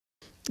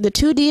the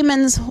two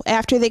demons,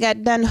 after they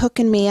got done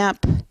hooking me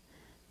up,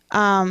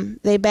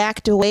 they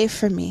backed away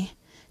from me.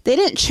 They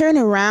didn't turn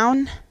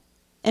around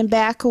and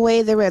back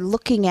away. They were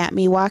looking at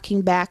me,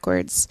 walking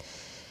backwards.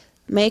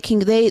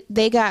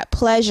 They got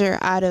pleasure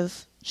out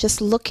of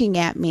just looking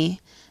at me,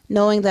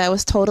 knowing that I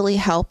was totally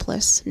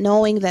helpless,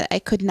 knowing that I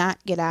could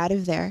not get out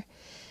of there.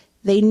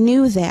 They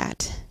knew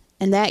that,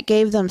 and that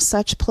gave them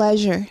such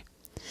pleasure.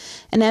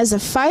 And as the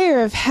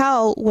fire of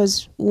hell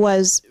was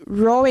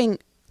roaring,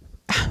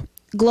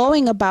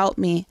 glowing about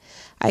me,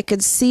 I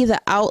could see the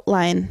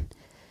outline,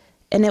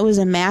 and it was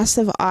a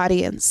massive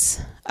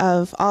audience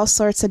of all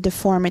sorts of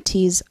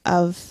deformities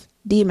of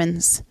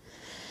demons.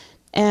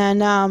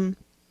 And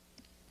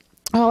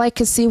all I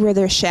could see were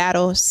their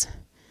shadows.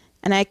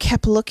 And I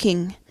kept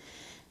looking,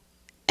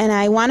 and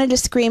I wanted to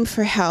scream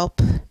for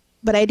help,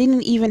 but I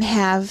didn't even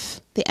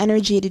have the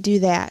energy to do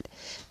that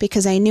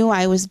because I knew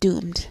I was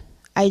doomed.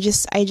 I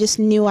just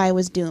knew I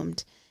was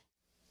doomed.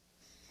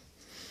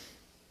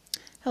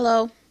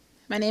 Hello,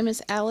 my name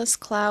is Alice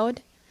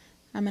Cloud.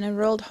 I'm an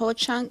enrolled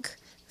Ho-Chunk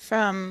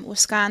from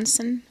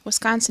Wisconsin,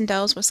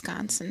 Dells,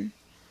 Wisconsin.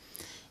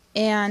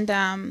 And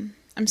I'm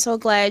so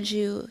glad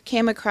you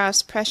came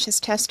across Precious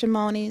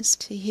Testimonies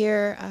to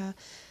hear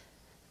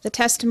the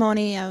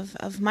testimony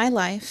of my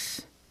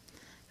life.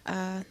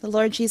 The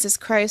Lord Jesus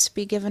Christ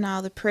be given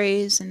all the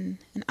praise and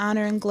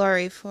honor and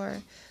glory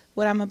for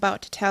what I'm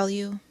about to tell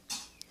you.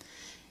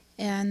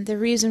 And the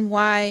reason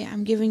why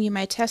I'm giving you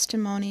my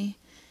testimony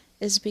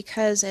is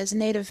because as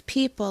Native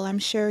people, I'm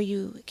sure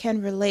you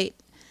can relate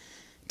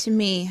to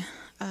me,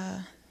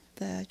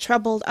 the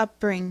troubled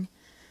upbringing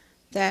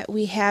that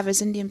we have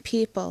as Indian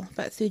people,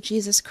 but through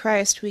Jesus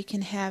Christ we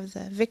can have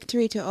the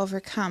victory to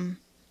overcome.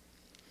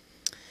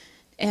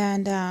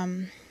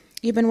 And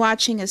you've been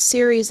watching a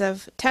series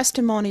of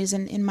testimonies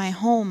in my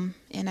home,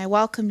 and I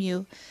welcome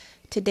you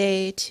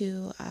today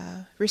to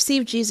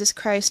receive Jesus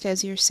Christ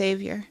as your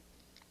Savior.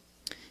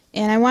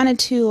 And I wanted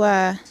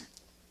to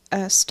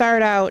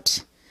start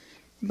out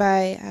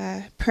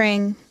by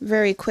praying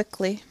very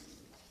quickly.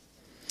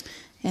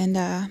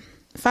 And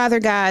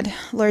Father God,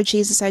 Lord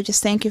Jesus, I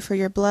just thank you for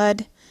your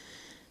blood.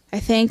 I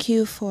thank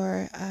you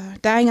for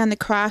dying on the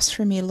cross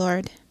for me,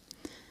 Lord.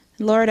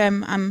 Lord,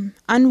 I'm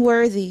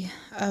unworthy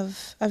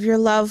of your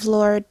love,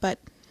 Lord, but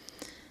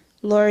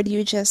Lord,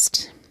 you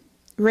just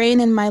reign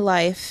in my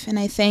life, and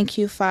I thank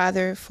you,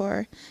 Father,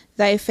 for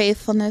thy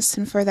faithfulness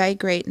and for thy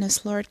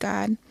greatness, Lord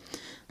God.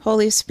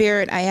 Holy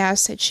Spirit, I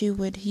ask that you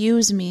would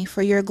use me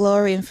for your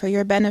glory and for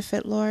your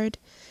benefit, Lord.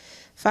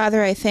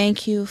 Father, I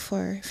thank you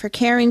for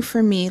caring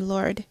for me,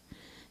 Lord.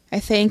 I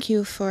thank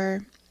you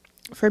for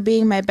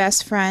being my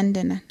best friend,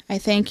 and I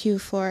thank you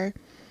for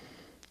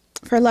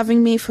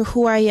loving me for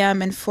who I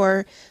am and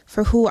for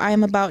who I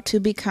am about to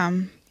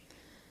become.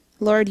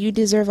 Lord, you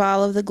deserve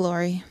all of the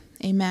glory.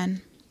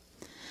 Amen.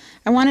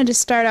 I wanted to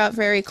start out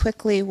very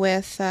quickly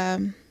with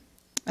a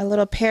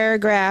little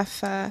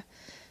paragraph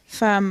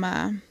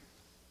from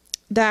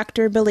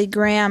Dr. Billy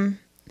Graham.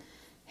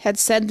 Had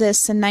said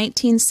this in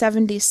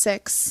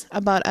 1976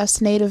 about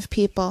us Native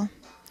people.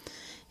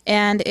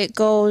 And it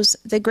goes,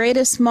 "The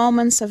greatest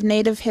moments of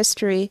Native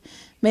history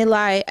may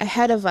lie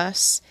ahead of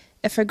us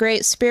if a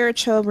great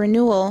spiritual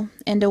renewal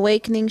and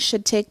awakening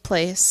should take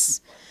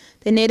place.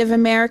 The Native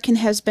American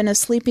has been a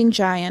sleeping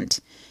giant.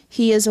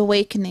 He is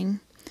awakening.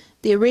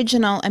 The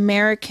original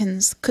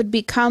Americans could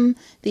become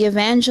the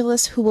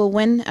evangelists who will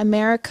win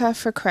America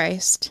for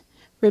Christ.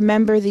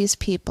 Remember these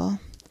people."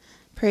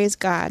 Praise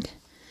God.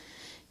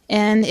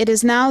 And it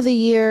is now the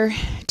year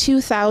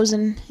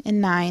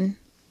 2009,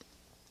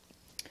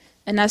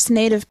 and us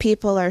Native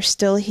people are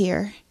still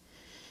here.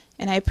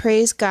 And I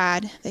praise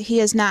God that He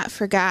has not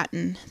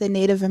forgotten the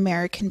Native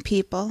American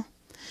people.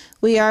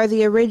 We are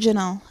the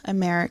original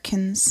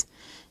Americans,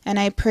 and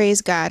I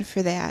praise God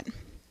for that.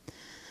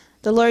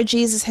 The Lord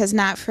Jesus has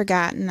not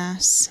forgotten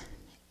us.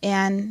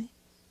 And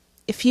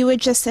if you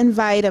would just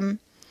invite Him,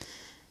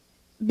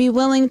 be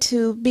willing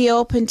to be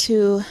open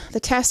to the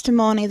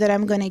testimony that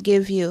I'm going to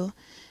give you,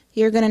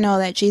 you're going to know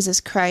that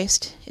Jesus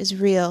Christ is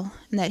real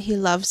and that He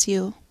loves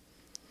you.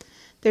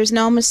 There's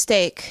no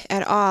mistake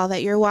at all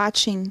that you're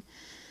watching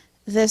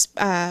this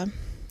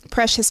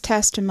precious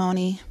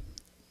testimony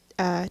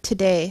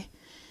today,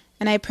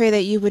 and I pray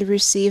that you would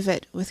receive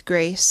it with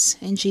grace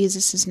in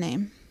Jesus'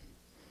 name.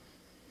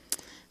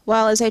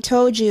 Well, as I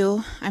told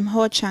you, I'm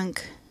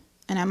Ho-Chunk,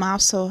 and I'm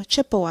also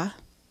Chippewa.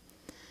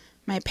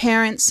 My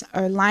parents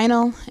are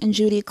Lionel and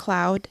Judy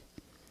Cloud.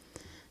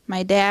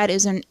 My dad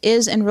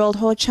is enrolled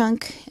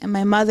Ho-Chunk, and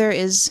my mother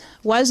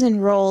was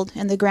enrolled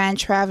in the Grand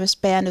Traverse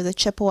Band of the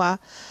Chippewa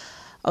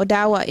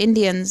Odawa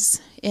Indians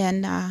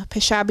in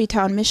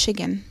Peshabitown,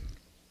 Michigan.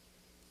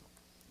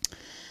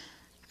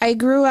 I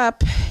grew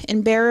up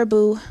in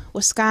Baraboo,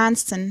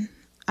 Wisconsin,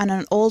 on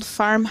an old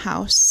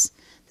farmhouse.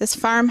 This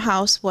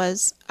farmhouse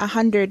was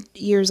 100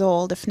 years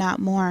old, if not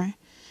more.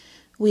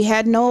 We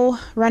had no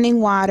running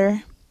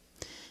water,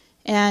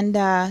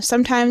 and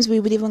sometimes we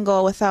would even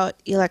go without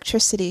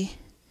electricity.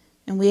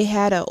 And we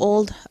had an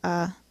old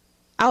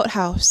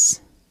outhouse.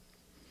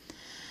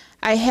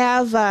 I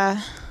have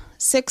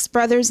 6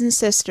 brothers and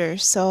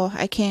sisters, so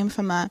I came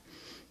from a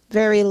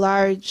very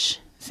large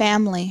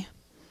family.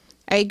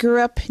 I grew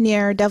up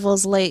near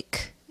Devil's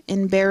Lake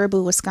in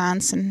Baraboo,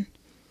 Wisconsin,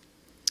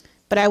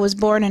 but I was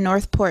born in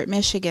Northport,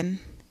 Michigan.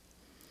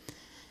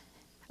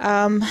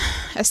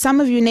 As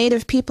some of you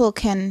Native people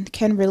can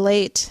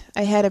relate,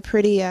 I had a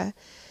pretty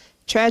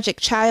tragic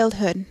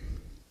childhood,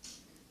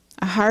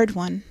 a hard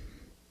one.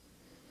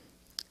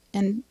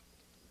 And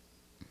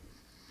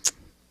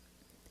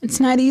it's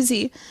not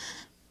easy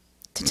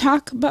to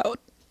talk about,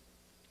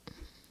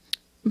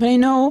 but I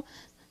know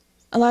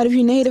a lot of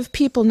you Native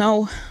people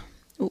know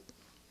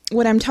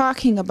what I'm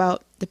talking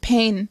about, the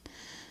pain,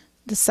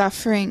 the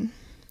suffering,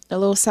 the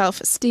low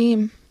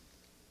self-esteem.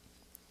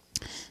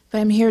 But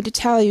I'm here to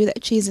tell you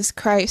that Jesus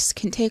Christ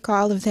can take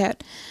all of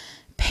that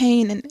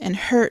pain and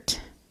hurt,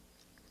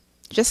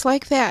 just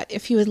like that,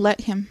 if you would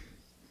let him.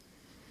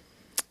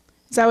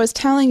 As I was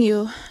telling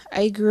you,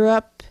 I grew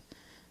up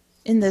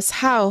in this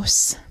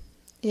house.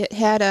 It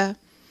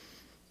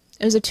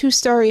was a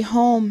 2-story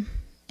home,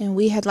 and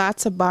we had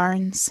lots of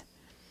barns.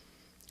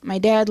 My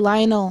dad,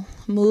 Lionel,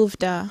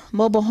 moved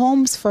mobile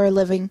homes for a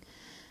living,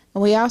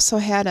 and we also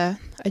had a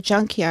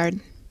junkyard.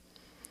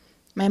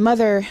 My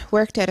mother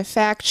worked at a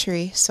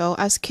factory, so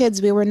us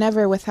kids, we were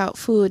never without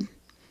food.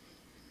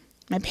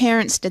 My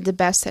parents did the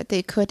best that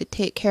they could to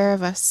take care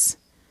of us.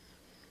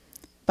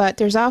 But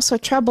there's also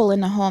trouble in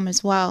the home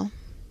as well.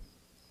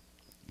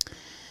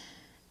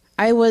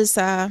 I was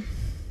the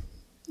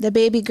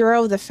baby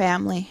girl of the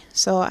family,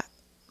 so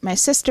my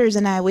sisters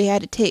and I, we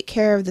had to take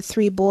care of the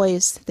 3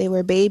 boys. They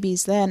were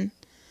babies then.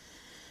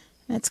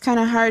 And it's kind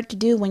of hard to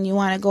do when you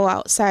want to go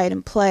outside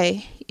and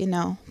play, you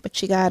know,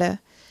 but you gotta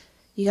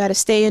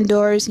stay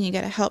indoors and you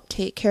gotta help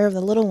take care of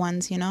the little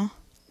ones, you know.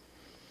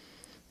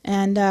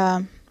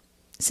 And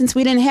since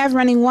we didn't have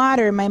running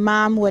water, my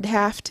mom would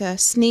have to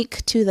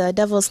sneak to the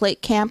Devil's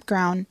Lake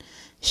campground.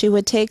 She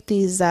would take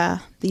these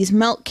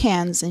milk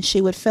cans and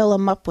she would fill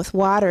them up with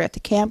water at the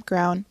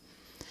campground.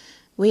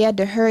 We had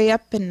to hurry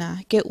up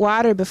and get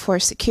water before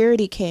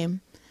security came.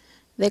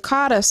 They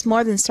caught us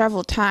more than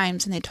several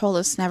times and they told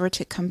us never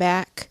to come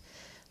back.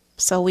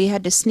 So we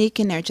had to sneak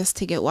in there just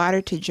to get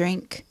water to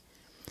drink.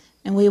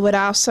 And we would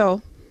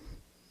also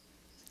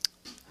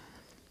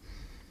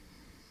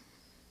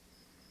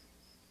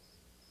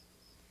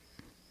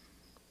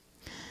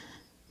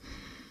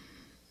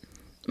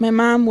my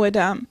mom would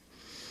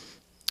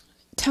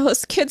tell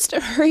us kids to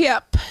hurry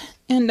up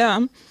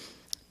and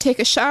take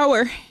a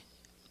shower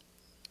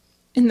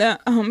in the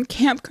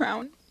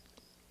campground.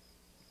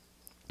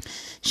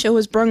 She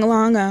always bring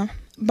along a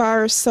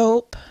bar of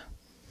soap.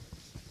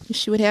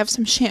 She would have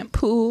some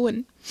shampoo,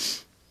 and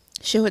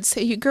she would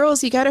say, "You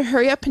girls, you gotta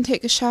hurry up and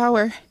take a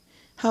shower.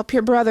 Help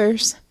your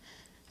brothers."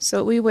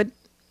 So we would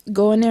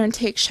go in there and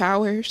take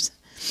showers.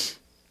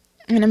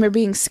 I remember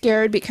being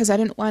scared because I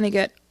didn't want to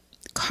get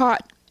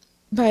caught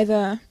by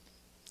the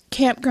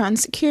campground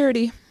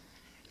security.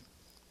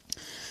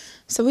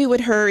 So we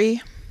would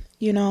hurry,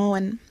 you know,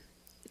 and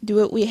do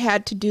what we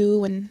had to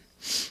do, and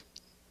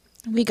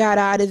we got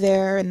out of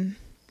there, and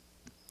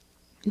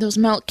those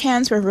milk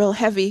cans were real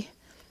heavy.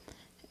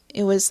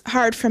 It was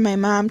hard for my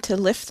mom to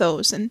lift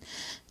those, and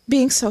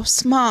being so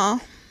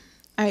small,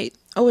 I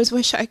always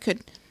wish I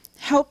could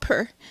help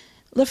her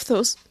lift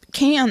those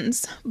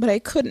cans, but I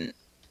couldn't.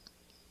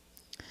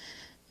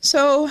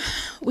 So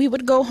we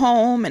would go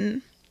home,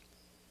 and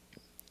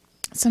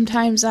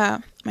sometimes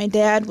my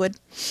dad would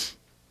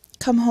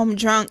come home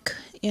drunk,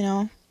 you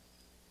know,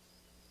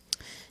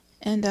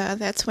 and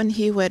that's when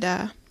he would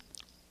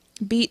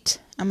beat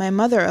on my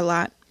mother a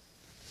lot.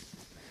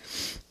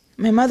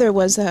 My mother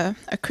was a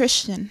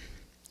Christian.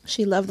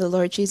 She loved the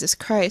Lord Jesus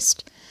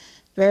Christ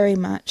very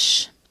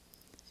much.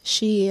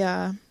 She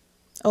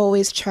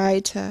always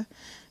tried to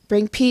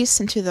bring peace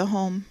into the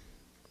home.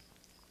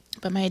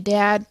 But my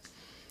dad,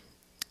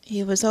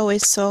 he was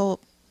always so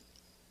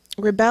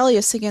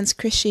rebellious against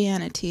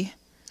Christianity.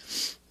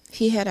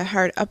 He had a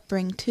hard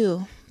upbringing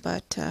too,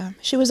 but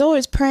she was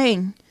always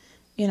praying,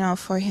 you know,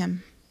 for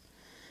him.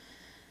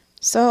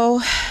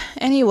 So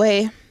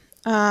anyway,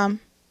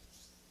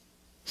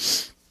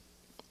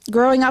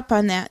 growing up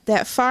on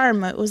that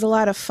farm, it was a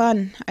lot of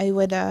fun. I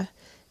would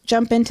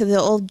jump into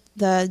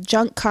the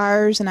junk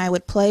cars and I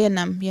would play in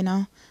them, you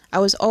know. I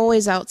was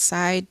always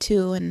outside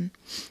too, and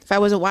if I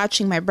wasn't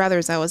watching my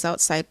brothers, I was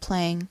outside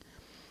playing.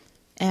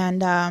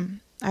 And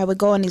I would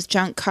go in these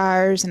junk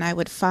cars and I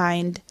would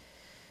find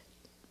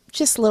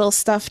just little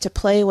stuff to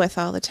play with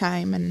all the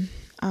time. And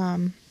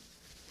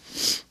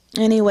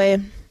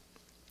anyway,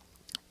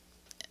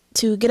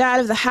 to get out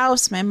of the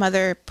house, my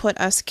mother put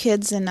us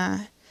kids in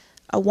a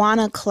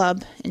Awana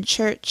club in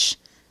church.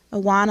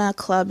 Awana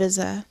club is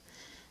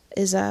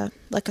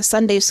like a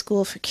Sunday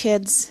school for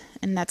kids,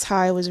 and that's how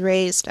I was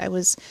raised. I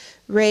was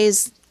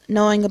raised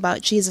knowing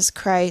about Jesus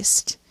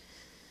Christ,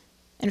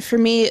 and for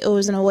me it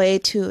was in a way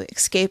to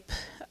escape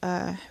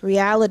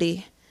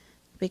reality,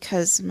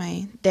 because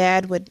my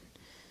dad would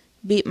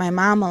beat my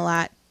mom a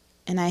lot,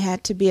 and I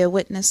had to be a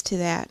witness to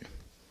that.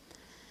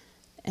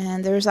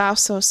 And there's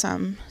also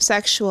some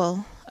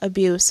sexual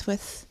abuse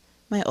with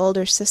my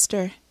older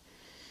sister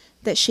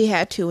that she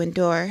had to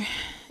endure,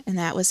 and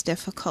that was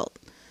difficult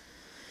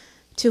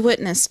to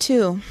witness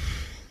too.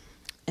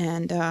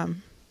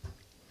 And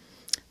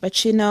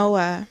but you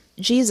know,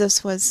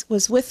 Jesus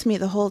was with me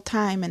the whole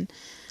time, and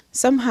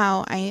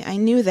somehow I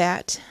knew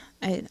that.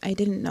 I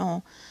didn't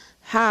know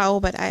how,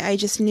 but I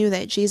just knew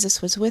that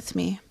Jesus was with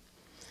me.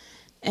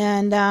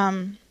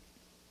 And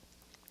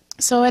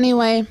so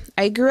anyway,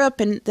 I grew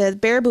up in the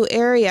Baraboo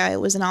area. It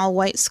was an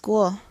all-white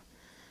school.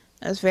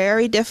 It was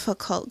very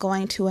difficult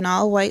going to an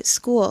all-white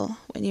school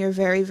when you're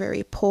very,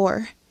 very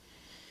poor.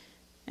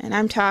 And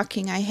I'm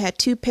talking, I had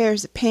 2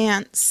 pairs of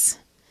pants.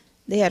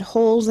 They had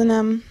holes in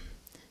them.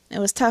 It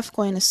was tough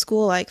going to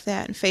school like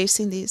that and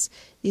facing these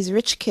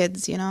rich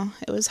kids, you know.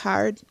 It was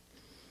hard.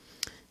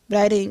 But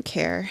I didn't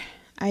care.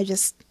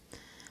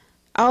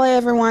 All I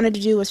ever wanted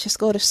to do was just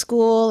go to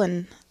school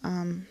and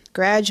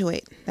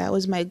graduate. That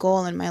was my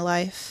goal in my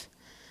life.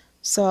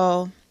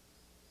 So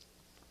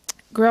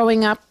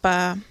growing up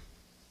out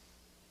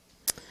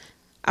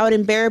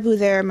in Baraboo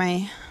there,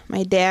 my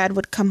dad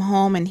would come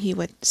home and he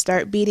would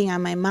start beating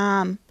on my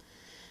mom.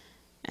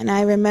 And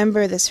I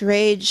remember this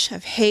rage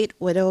of hate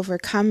would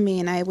overcome me,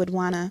 and I would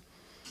want to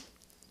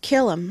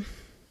kill him.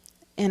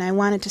 And I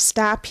wanted to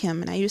stop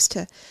him. And I used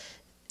to,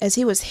 as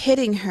he was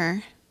hitting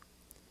her,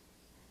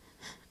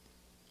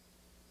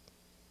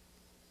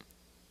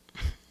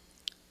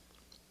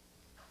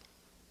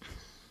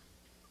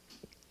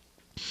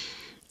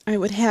 I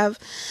would have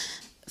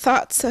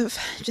thoughts of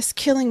just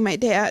killing my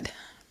dad.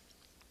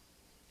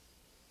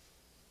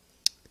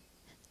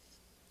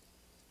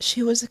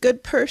 She was a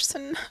good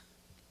person.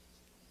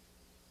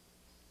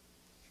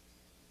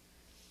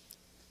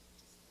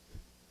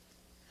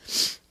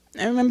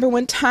 I remember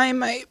one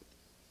time I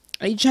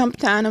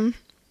jumped on him,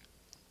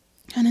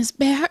 on his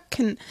back,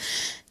 and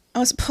I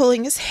was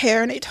pulling his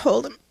hair, and I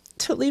told him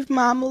to leave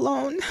Mom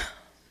alone.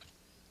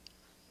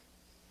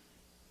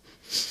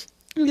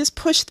 He just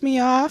pushed me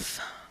off.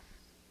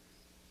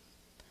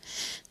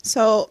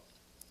 So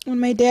when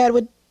my dad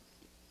would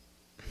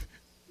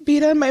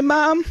beat on my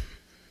mom,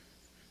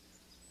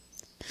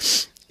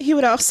 he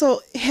would also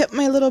hit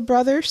my little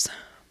brothers.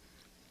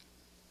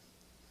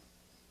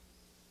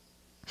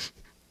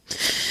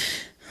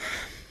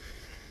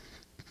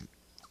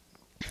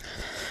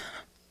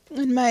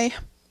 And my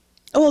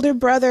older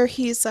brother,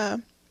 he's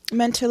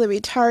mentally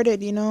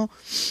retarded, you know.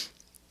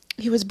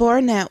 He was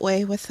born that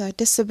way with a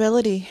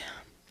disability.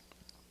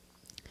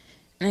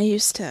 And I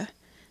used to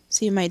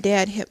see my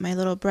dad hit my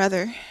little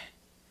brother.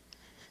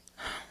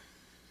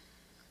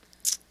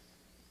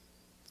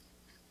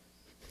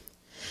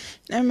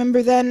 And I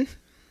remember then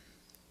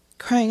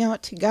crying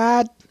out to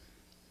God,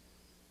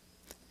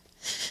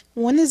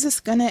 when is this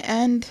going to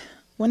end?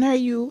 When are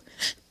you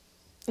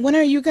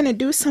going to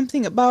do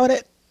something about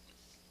it?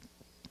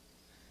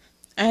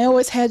 I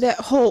always had that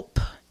hope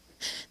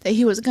that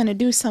he was going to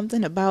do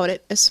something about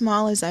it, as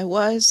small as I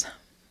was.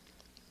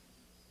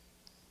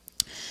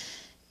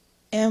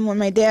 And when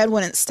my dad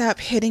wouldn't stop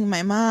hitting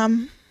my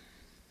mom,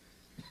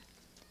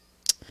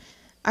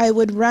 I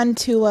would run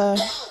to a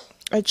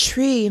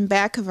tree in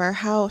back of our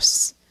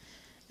house.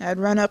 I'd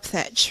run up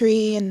that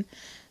tree, and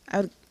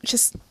I would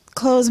just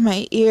close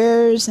my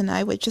ears, and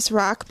I would just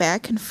rock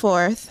back and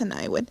forth, and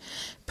I would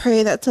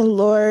pray that the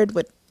Lord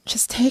would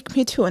just take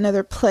me to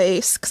another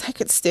place, because I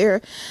could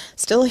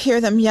still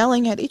hear them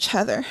yelling at each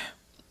other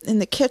in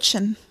the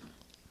kitchen.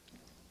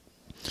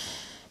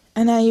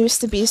 And I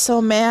used to be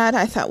so mad.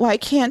 I thought, why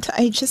can't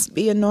I just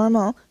be a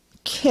normal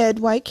kid?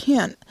 Why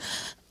can't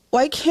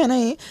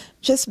I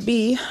just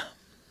be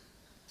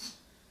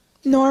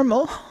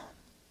normal?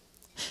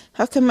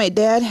 How come my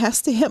dad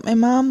has to hit my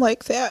mom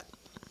like that?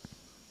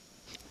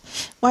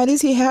 Why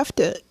does he have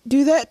to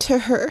do that to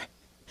her?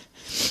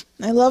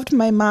 I loved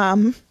my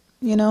mom,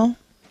 you know.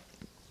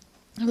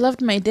 I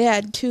loved my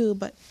dad too,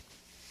 but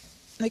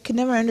I could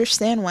never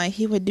understand why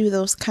he would do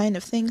those kind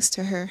of things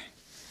to her.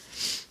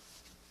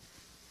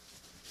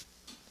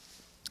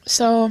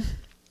 So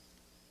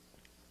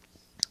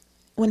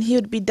when he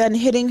would be done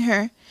hitting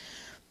her,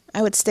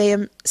 I would stay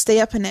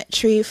up in that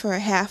tree for a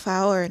half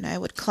hour, and I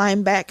would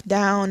climb back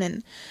down,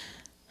 and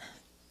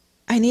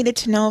I needed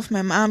to know if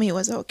my mommy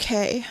was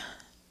okay.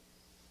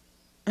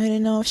 I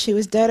didn't know if she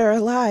was dead or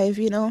alive,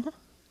 you know.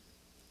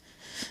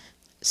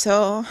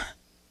 So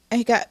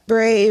I got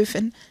brave,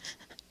 and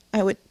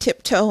I would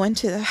tiptoe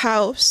into the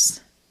house,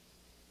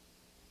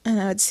 and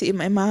I would see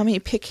my mommy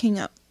picking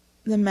up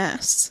the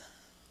mess.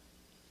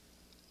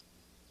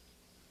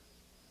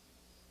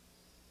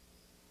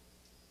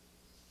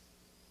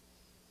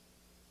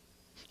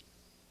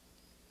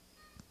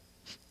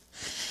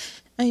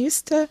 I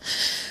used to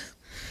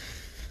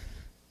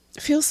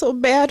feel so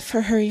bad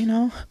for her, you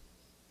know.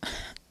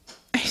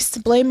 I used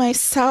to blame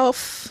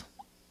myself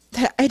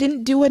that I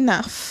didn't do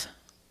enough.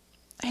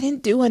 I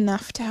didn't do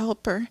enough to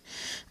help her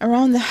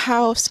around the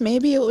house.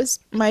 Maybe it was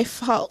my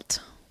fault.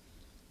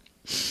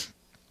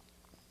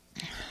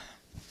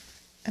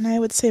 And I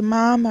would say,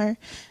 Mom, are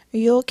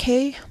you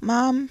okay,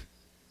 Mom?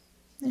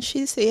 And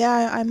she'd say,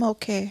 yeah, I'm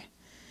okay.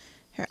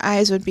 her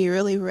eyes would be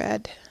really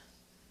red.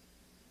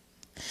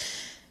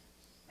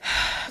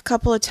 A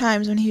couple of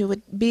times when he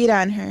would beat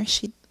on her,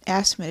 she'd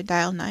ask me to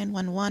dial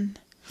 911.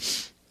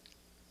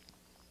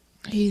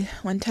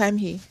 One time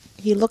he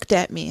looked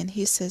at me and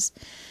he says,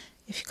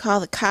 "If you call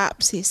the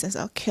cops," he says,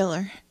 "I'll kill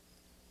her."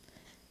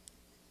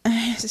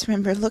 I just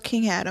remember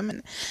looking at him,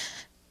 and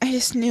I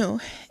just knew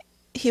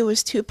he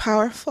was too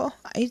powerful.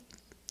 I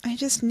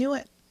just knew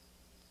it.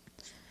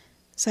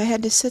 So I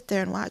had to sit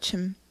there and watch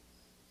him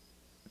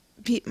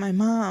beat my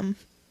mom.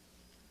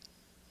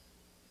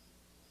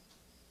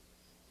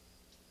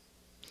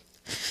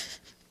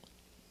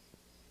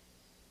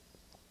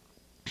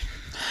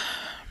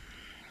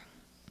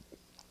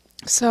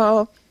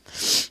 So,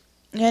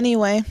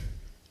 anyway,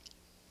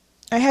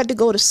 I had to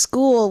go to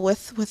school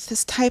with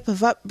this type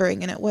of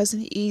upbringing. It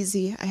wasn't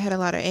easy. I had a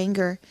lot of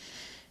anger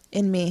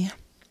in me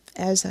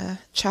as a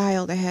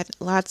child. I had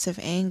lots of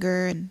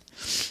anger, and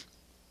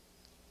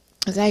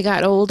as I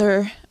got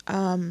older,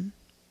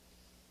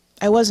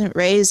 I wasn't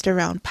raised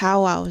around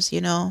powwows,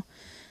 you know.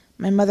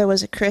 My mother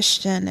was a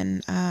Christian,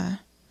 and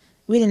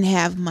we didn't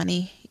have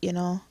money, you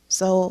know.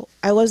 So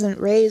I wasn't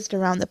raised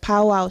around the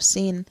powwow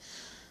scene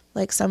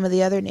like some of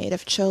the other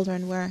Native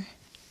children were.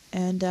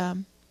 And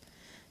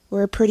we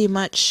were pretty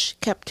much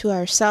kept to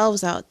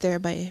ourselves out there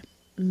by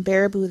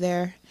Baraboo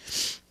there.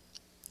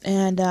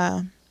 And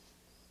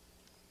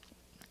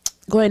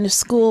going to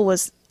school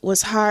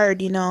was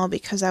hard, you know,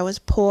 because I was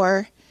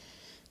poor.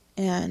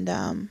 And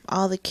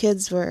all the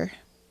kids were,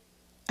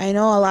 I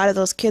know a lot of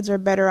those kids were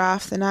better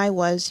off than I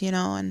was, you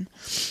know, and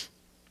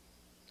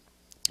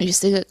I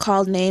used to get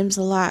called names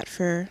a lot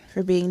for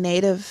being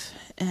Native.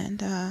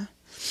 And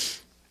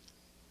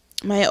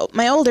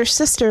my older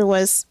sister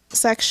was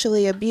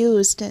sexually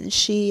abused, and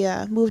she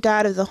moved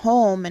out of the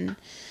home, and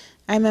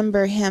I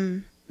remember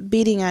him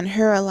beating on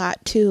her a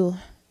lot too,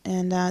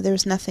 and there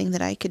was nothing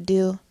that I could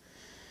do.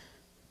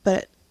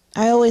 But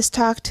I always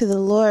talked to the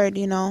Lord,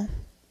 you know,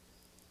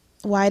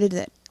 why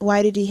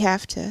did he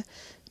have to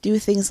do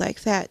things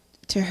like that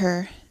to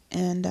her?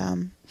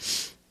 And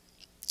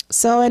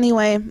so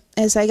anyway,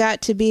 as I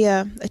got to be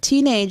a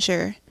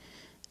teenager,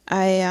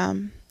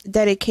 I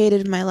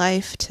dedicated my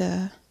life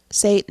to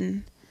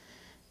Satan,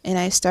 and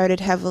I started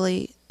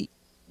heavily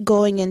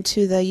going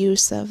into the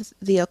use of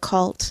the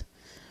occult.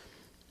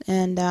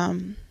 And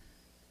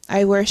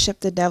I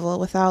worshiped the devil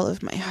with all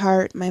of my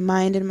heart, my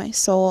mind, and my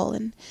soul,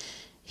 and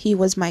he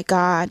was my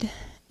God.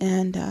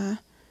 And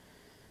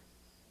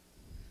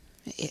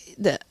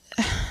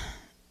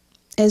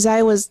as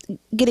I was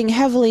getting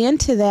heavily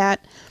into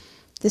that,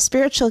 the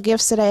spiritual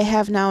gifts that I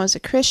have now as a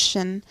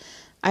Christian,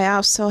 I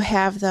also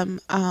have them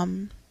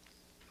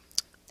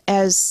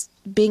as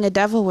being a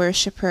devil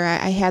worshiper.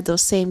 I had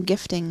those same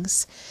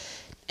giftings,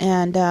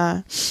 and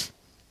I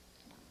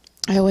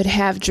would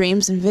have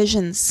dreams and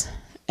visions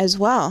as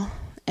well,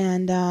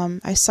 and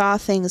I saw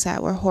things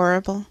that were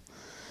horrible.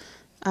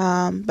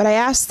 But I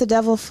asked the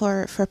devil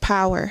for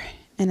power,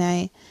 and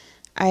I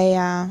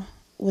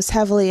was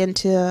heavily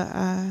into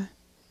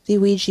the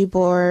Ouija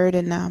board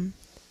and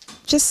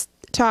just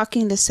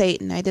talking to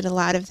Satan. I did a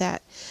lot of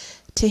that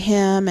to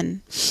him,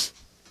 and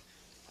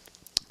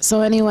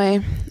so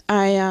anyway,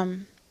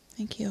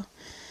 thank you.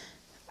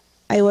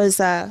 I was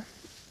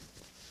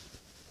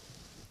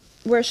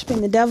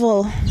worshiping the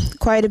devil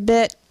quite a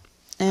bit,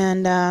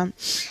 and I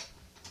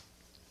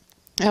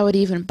would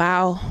even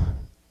bow,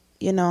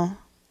 you know,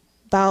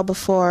 bow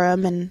before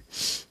him, and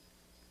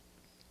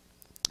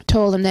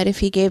told him that if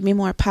he gave me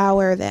more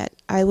power, that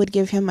I would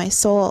give him my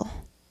soul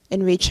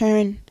in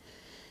return.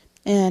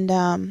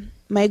 And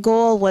my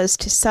goal was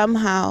to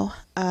somehow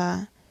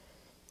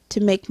to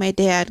make my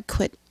dad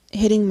quit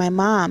hitting my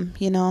mom,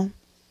 you know.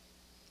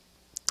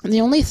 And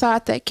the only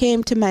thought that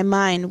came to my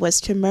mind was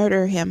to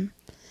murder him.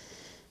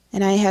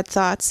 And I had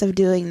thoughts of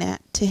doing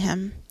that to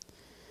him.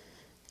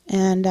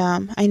 And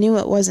I knew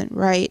it wasn't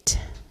right.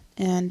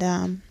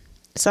 And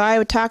so I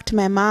would talk to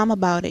my mom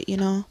about it, you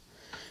know.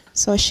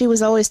 So she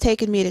was always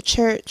taking me to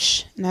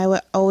church, and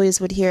I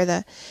always would hear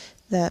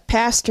the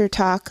pastor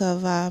talk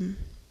of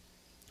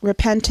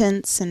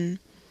repentance, and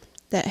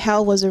that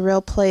hell was a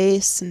real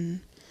place.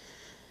 And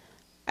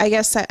I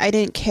guess I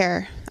didn't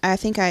care. I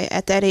think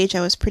at that age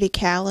I was pretty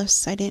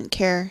callous. I didn't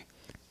care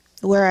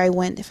where I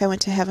went, if I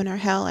went to heaven or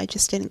hell. I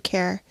just didn't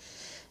care.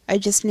 I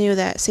just knew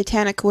that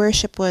satanic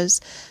worship was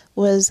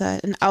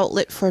an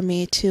outlet for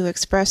me to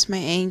express my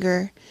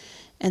anger,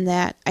 and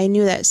that I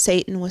knew that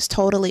Satan was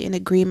totally in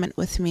agreement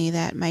with me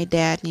that my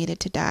dad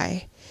needed to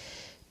die.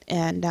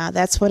 And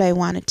that's what I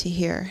wanted to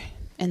hear,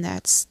 and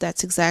that's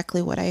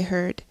exactly what I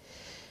heard.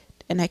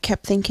 And I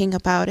kept thinking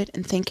about it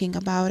and thinking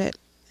about it.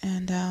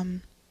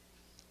 And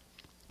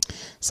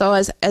so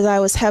as I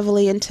was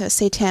heavily into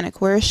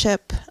satanic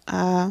worship,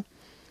 my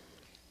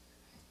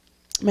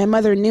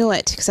mother knew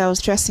it because I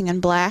was dressing in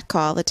black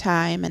all the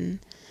time, and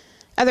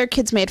other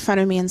kids made fun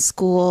of me in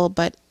school,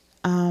 but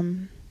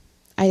I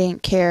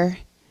didn't care.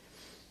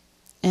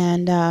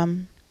 And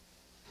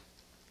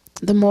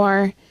the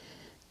more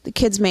the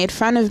kids made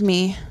fun of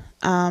me,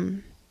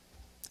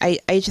 I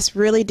just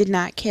really did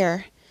not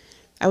care.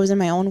 I was in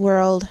my own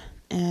world,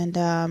 and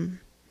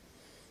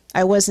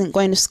I wasn't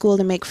going to school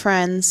to make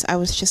friends. I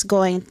was just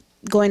going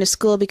to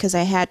school because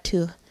I had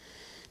to.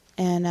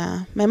 And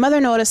my mother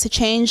noticed a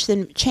change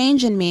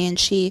in me, and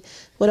she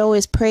would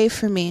always pray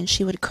for me, and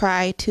she would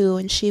cry too,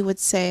 and she would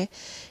say,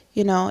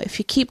 you know, if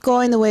you keep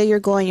going the way you're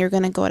going, you're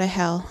going to go to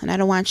hell, and I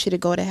don't want you to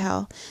go to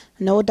hell.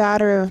 No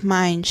daughter of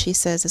mine, she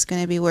says, is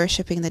going to be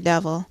worshiping the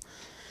devil.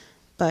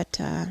 But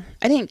I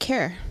didn't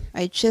care.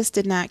 I just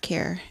did not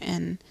care.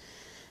 And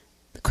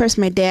of course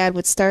my dad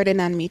would start in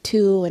on me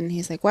too, and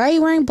he's like, why are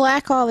you wearing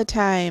black all the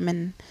time?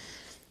 And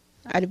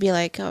I'd be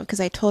like, oh, because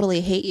I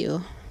totally hate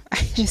you.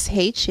 I just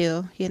hate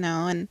you, you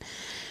know. And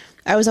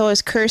I was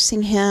always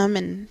cursing him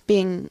and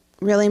being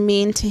really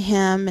mean to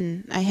him,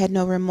 and I had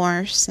no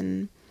remorse.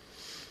 And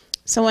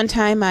so one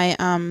time I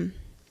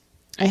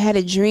had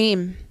a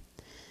dream,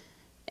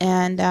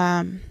 and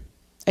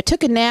I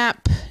took a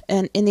nap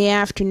in the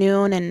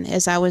afternoon, and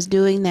as I was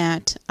doing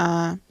that,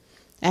 I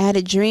had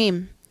a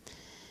dream,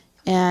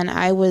 and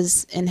I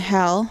was in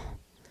hell,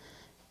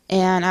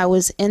 and I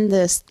was in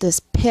this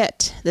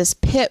pit. This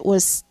pit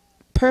was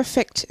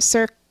perfect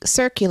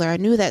circular. I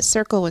knew that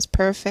circle was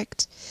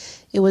perfect.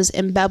 It was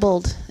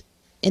embedded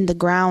in the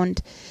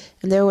ground,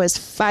 and there was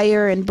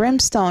fire and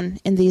brimstone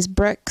in these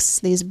bricks.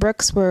 These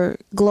bricks were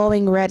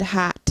glowing red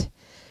hot.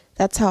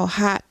 That's how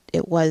hot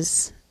it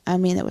was. I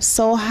mean, it was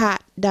so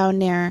hot down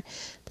there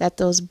that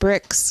those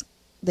bricks,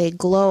 they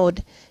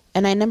glowed.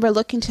 And I remember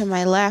looking to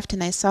my left,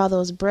 and I saw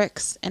those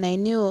bricks, and I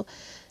knew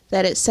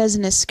that it says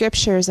in the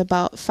scriptures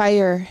about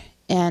fire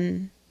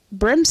and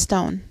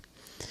brimstone.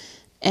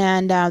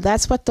 And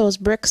that's what those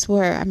bricks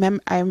were.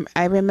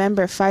 I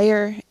remember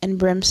fire and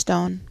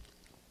brimstone.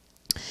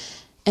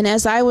 And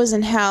as I was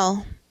in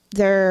hell,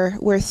 there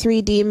were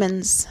 3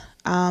 demons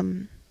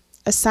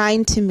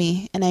assigned to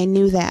me, and I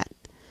knew that.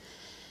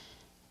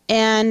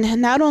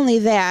 And not only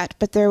that,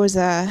 but there was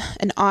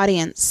an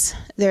audience.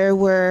 There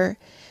were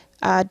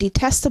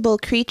detestable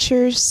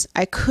creatures.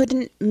 I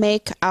couldn't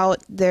make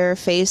out their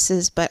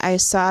faces, but I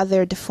saw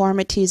their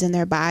deformities in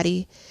their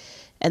body,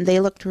 and they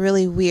looked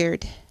really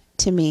weird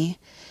to me,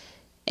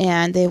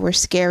 and they were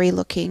scary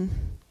looking.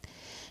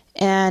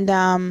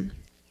 And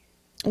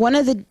one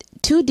of the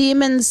 2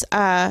 demons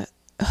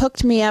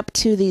hooked me up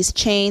to these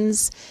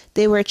chains.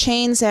 They were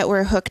chains that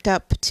were hooked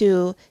up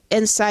to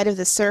inside of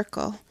the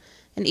circle,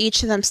 and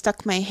each of them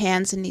stuck my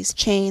hands in these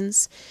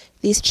chains.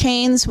 These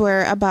chains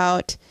were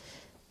about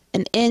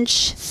an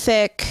inch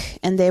thick,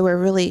 and they were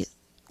really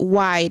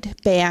wide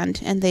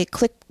band, and they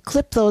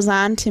clipped those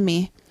onto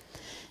me.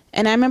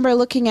 And I remember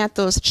looking at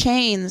those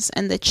chains,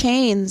 and the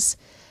chains,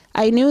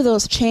 I knew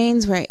those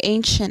chains were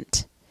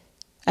ancient.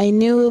 I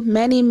knew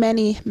many,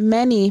 many,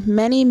 many,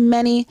 many,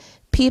 many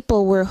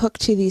people were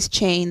hooked to these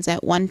chains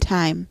at one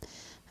time,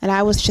 and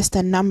I was just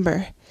a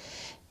number.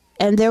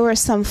 And there were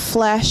some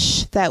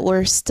flesh that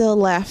were still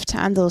left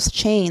on those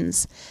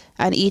chains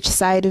on each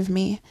side of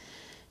me.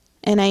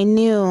 And I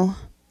knew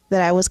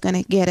that I was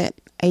going to get it.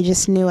 I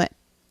just knew it.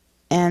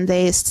 And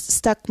they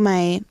stuck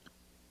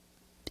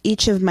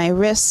each of my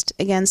wrist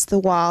against the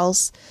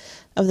walls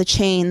of the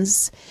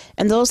chains.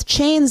 And those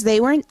chains, they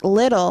weren't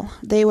little.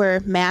 They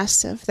were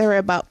massive. They were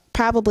about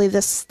probably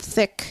this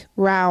thick,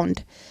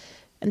 round.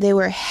 And they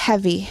were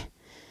heavy.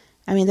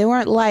 I mean, they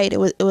weren't light. It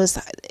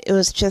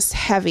was just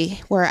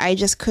heavy, where I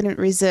just couldn't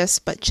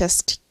resist but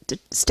just to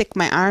stick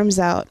my arms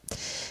out.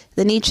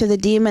 Then each of the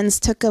demons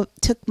took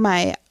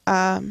my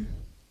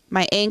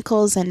my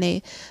ankles, and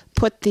they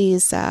put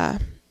these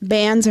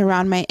bands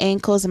around my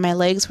ankles, and my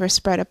legs were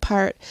spread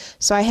apart.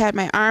 So I had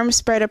my arms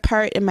spread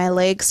apart and my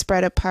legs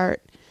spread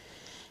apart.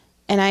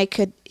 And I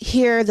could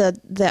hear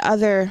the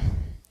other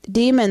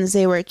demons.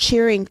 They were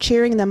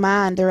cheering them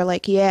on. They were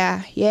like,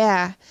 yeah,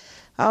 yeah,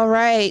 all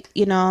right,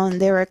 you know, and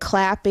they were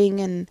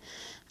clapping, and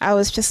I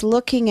was just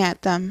looking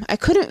at them. I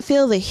couldn't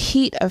feel the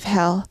heat of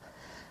hell.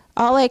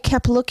 All I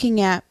kept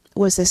looking at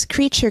was this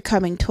creature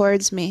coming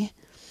towards me.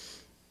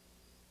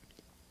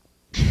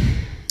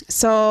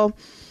 So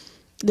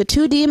the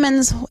 2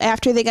 demons,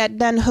 after they got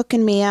done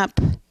hooking me up,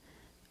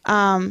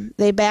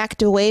 they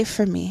backed away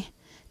from me.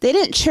 They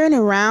didn't turn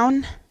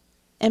around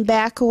and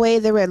back away.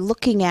 They were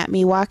looking at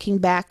me, walking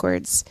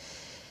backwards.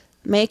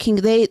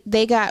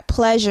 They got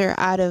pleasure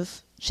out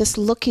of just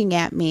looking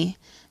at me,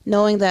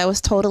 knowing that I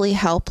was totally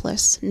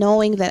helpless,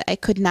 knowing that I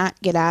could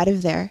not get out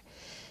of there.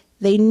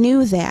 They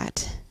knew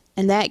that,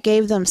 and that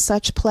gave them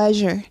such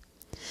pleasure.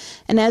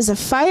 And as the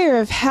fire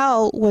of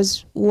hell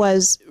was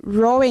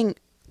roaring,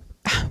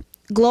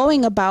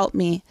 glowing about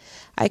me,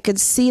 I could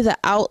see the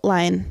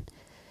outline,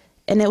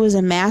 and it was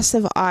a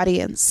massive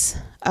audience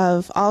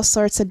of all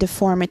sorts of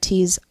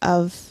deformities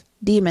of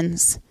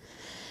demons.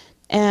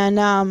 And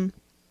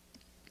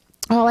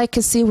all I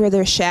could see were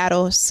their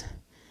shadows.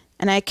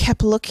 And I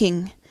kept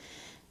looking,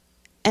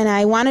 and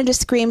I wanted to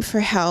scream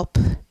for help,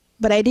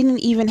 but I didn't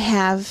even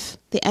have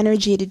the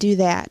energy to do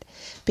that,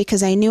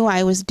 because I knew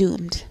I was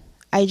doomed.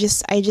 I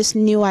just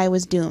knew I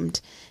was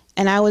doomed,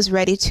 and I was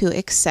ready to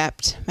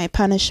accept my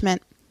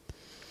punishment.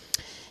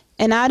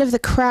 And out of the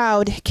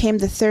crowd came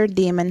the 3rd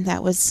demon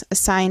that was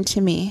assigned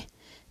to me,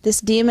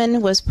 This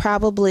demon was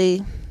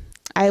probably,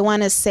 I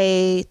want to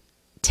say,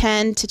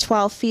 10 to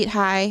 12 feet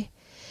high.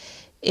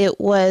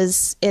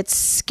 Its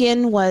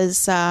skin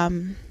was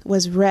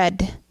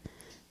red.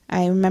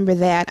 I remember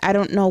that. I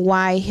don't know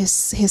why his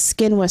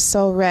skin was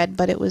so red,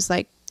 but it was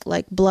like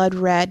blood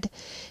red.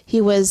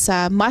 He was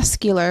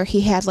muscular.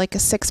 He had like a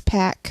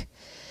six-pack.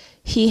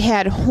 He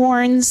had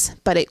horns,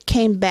 but it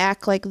came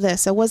back like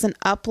this. It wasn't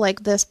up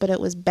like this, but it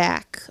was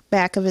back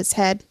of his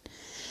head.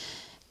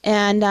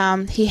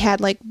 And he had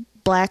like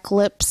black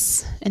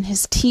lips, and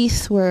his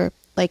teeth were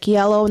like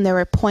yellow, and they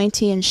were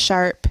pointy and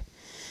sharp.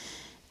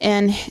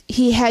 And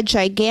he had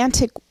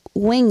gigantic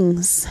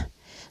wings,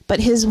 but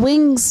his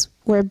wings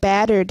were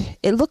battered.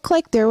 It looked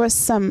like there was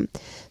some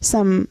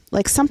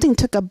like something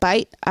took a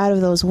bite out of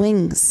those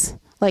wings.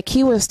 Like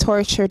he was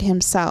tortured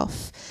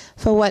himself.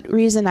 For what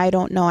reason, I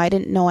don't know. I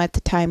didn't know at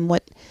the time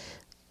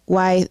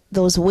why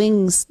those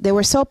wings, they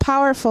were so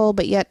powerful,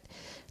 but yet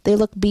they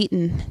looked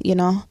beaten, you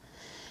know.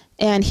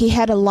 And he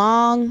had a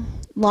long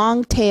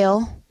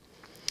tail,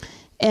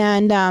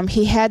 and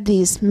he had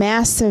these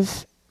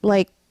massive,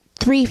 like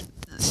three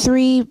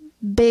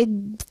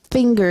big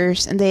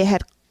fingers, and they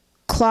had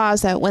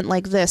claws that went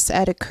like this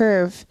at a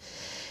curve.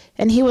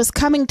 And he was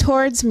coming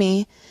towards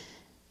me.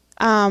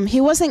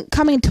 He wasn't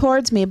coming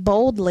towards me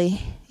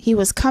boldly. He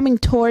was coming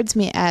towards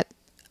me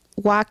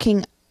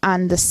walking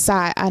on the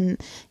side.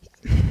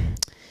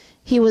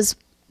 He was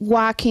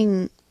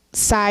walking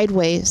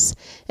sideways,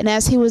 and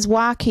as he was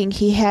walking,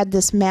 he had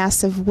this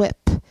massive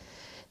whip,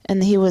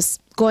 and he was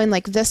going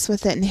like this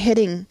with it and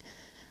hitting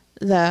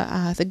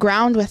the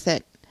ground with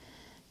it.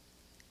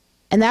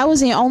 And that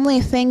was the only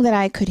thing that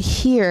I could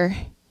hear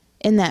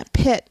in that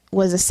pit,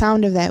 was the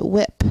sound of that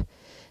whip.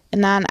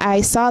 And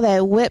I saw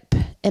that whip,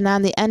 and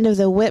on the end of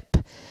the whip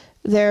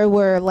there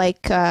were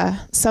like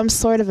some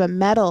sort of a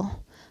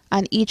metal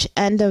on each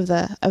end of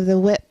the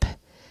whip.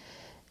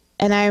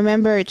 And I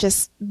remember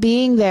just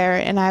being there,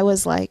 and I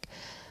was like,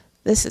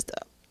 this is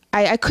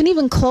I couldn't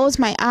even close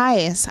my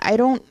eyes.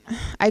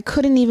 I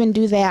couldn't even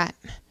do that.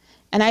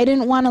 And I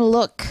didn't want to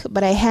look,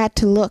 but I had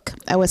to look.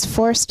 I was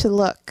forced to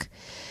look.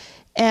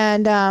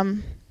 And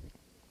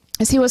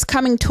as he was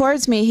coming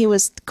towards me, he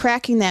was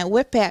cracking that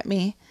whip at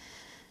me.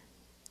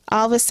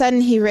 All of a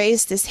sudden, he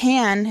raised his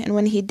hand, and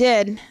when he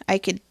did,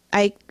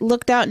 I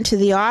looked out into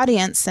the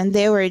audience, and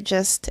they were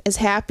just as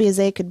happy as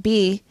they could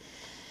be.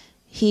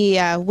 He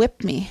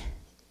whipped me,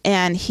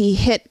 and he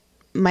hit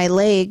my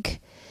leg,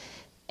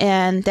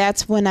 and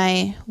that's when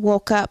I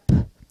woke up.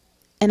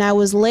 And I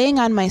was laying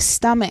on my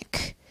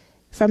stomach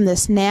from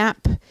this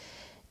nap,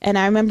 and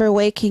I remember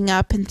waking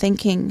up and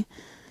thinking,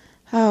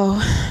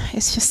 oh,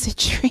 it's just a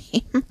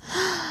dream.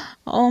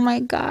 Oh my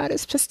God,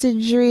 it's just a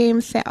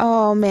dream.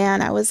 Oh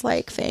man, I was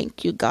like,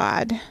 thank you,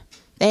 God.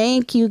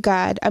 Thank you,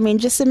 God. I mean,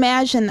 just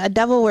imagine a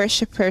devil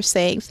worshiper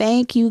saying,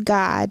 thank you,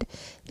 God.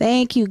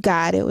 Thank you,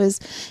 God. It was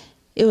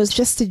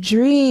just a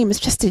dream. It's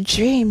just a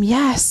dream.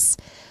 Yes.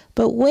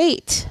 But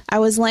wait, I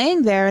was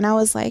laying there and I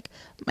was like,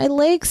 my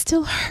leg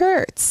still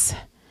hurts.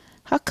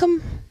 How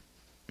come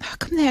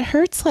that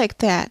hurts like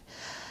that?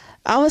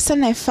 All of a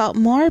sudden I felt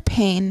more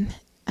pain,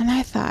 and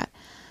I thought,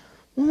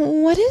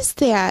 what is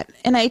that?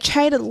 And I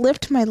tried to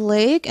lift my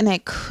leg, and I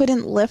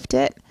couldn't lift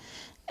it,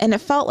 and it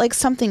felt like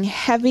something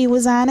heavy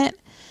was on it.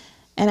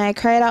 And I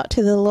cried out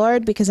to the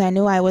Lord because I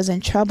knew I was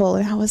in trouble,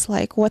 and I was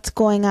like, what's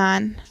going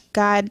on?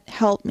 God,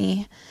 help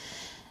me.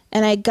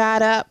 And I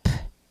got up,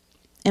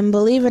 and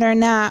believe it or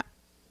not,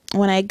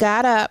 when I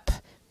got up,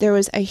 there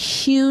was a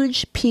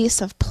huge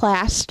piece of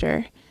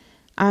plaster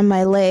on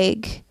my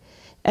leg,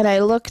 and I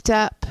looked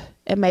up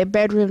at my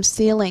bedroom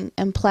ceiling,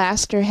 and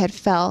plaster had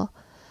fell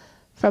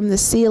from the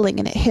ceiling,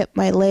 and it hit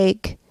my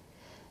leg.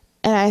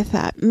 And I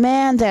thought,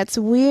 man, that's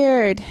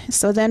weird.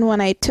 So then when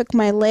I took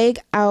my leg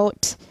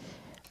out,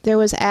 there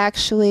was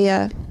actually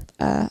a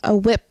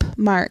whip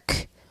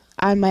mark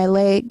on my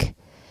leg.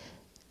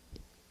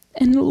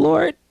 And the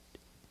Lord,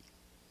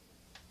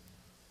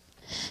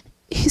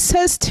 He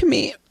says to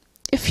me,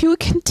 if you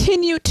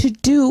continue to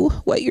do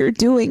what you're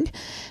doing,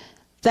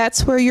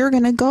 that's where you're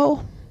going to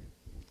go.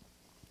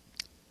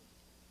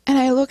 And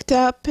I looked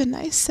up and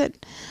I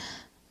said,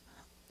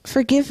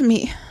 forgive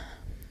me.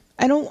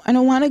 I don't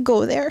want to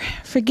go there.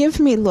 Forgive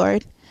me,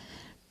 Lord.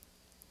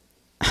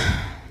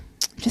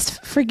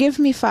 Just forgive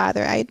me,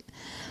 Father. I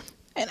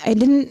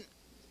didn't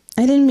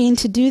mean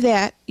to do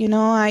that. You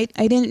know, I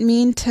didn't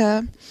mean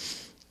to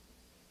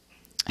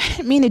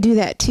do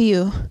that to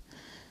you.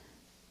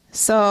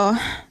 So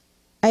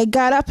I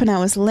got up and I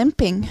was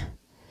limping.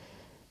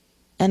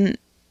 And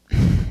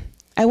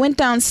I went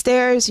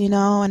downstairs, you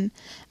know, and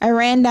I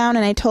ran down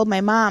and I told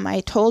my mom. I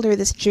told her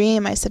this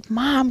dream. I said,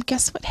 Mom,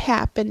 guess what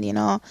happened, you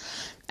know?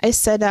 I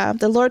said,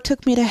 the Lord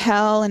took me to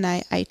hell, and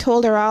I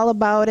told her all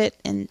about it,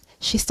 and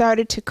she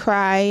started to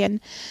cry, and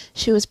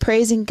she was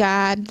praising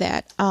God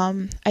that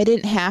I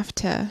didn't have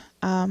to,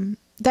 that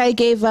I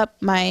gave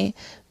up my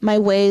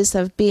ways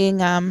of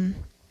being a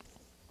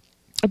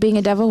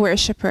devil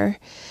worshiper.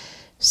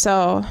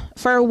 So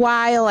for a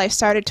while I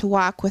started to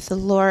walk with the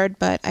Lord,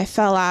 but I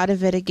fell out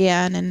of it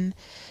again, and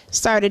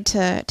started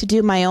to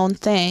do my own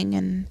thing.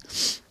 And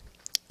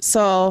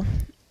so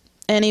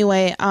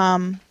anyway,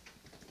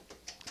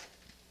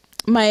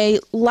 my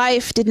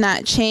life did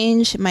not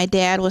change. My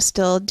dad was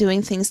still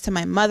doing things to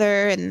my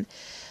mother, and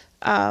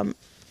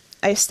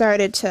I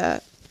started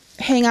to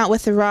hang out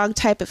with the wrong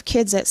type of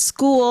kids at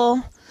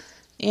school.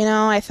 You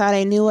know, I thought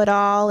I knew it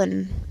all,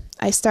 and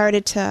I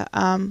started to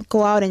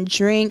go out and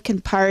drink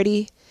and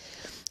party.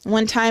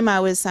 One time I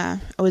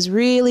was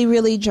really,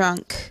 really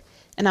drunk,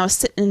 and I was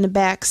sitting in the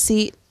back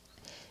seat,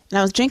 and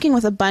I was drinking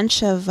with a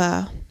bunch of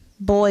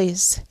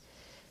boys,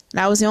 and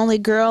I was the only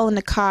girl in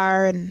the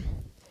car, and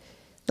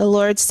the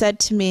Lord said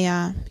to me,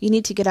 you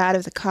need to get out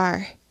of the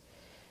car.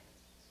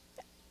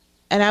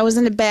 And I was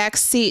in the back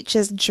seat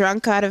just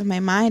drunk out of my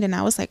mind, and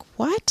I was like,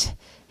 what?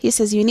 He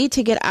says, you need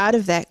to get out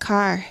of that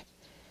car.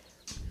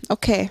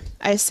 Okay.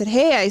 I said,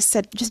 hey, I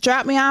said, just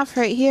drop me off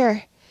right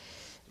here.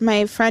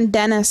 My friend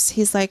Dennis,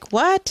 he's like,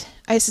 what?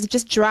 I said,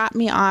 just drop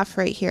me off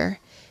right here.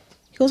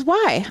 He goes,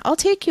 why? I'll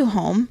take you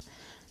home.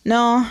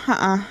 No,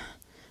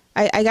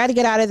 I got to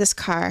get out of this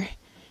car.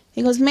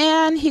 He goes,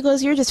 man, he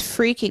goes, you're just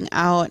freaking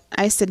out.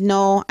 I said,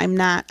 no, I'm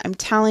not. I'm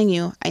telling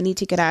you, I need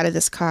to get out of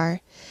this car.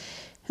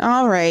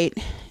 All right.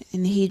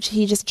 And he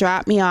just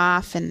dropped me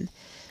off. And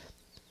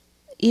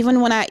even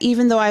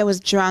though I was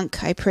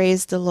drunk, I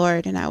praised the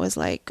Lord. And I was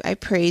like, I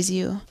praise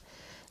you.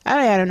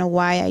 I don't know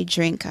why I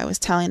drink. I was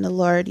telling the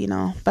Lord, you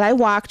know, but I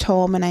walked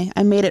home, and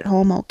I made it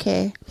home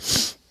okay.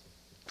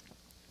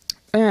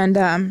 And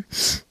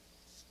as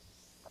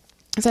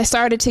I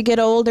started to get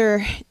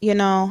older, you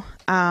know,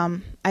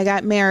 I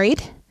got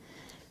married.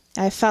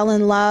 I fell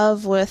in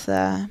love with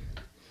an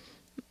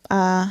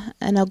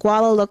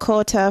Aguala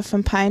Lakota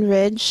from Pine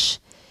Ridge.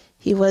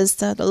 He was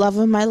the love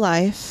of my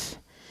life.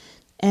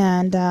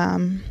 And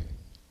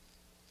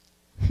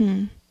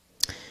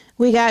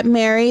we got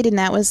married, and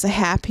that was the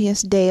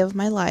happiest day of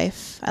my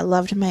life. I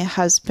loved my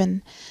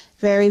husband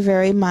very,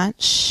 very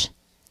much.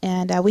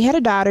 And we had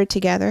a daughter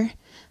together.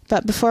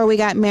 But before we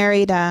got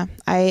married,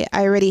 I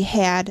already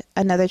had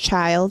another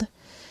child.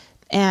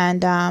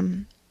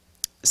 And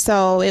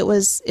so it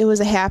was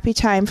a happy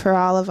time for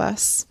all of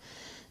us.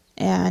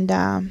 And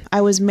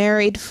I was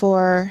married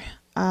for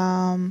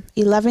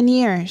 11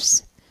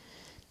 years.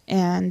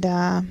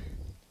 And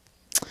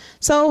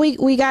so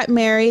we got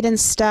married and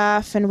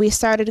stuff, and we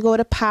started to go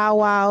to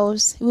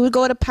powwows. We would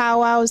go to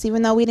powwows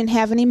even though we didn't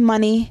have any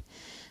money.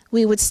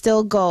 We would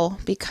still go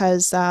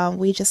because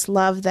we just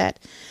loved that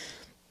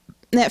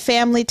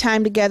family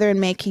time together and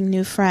making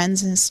new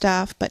friends and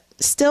stuff. But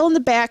still in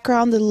the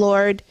background, the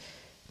Lord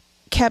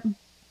kept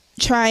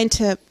trying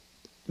to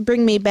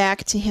bring me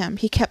back to him.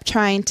 He kept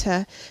trying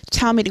to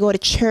tell me to go to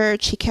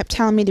church. He kept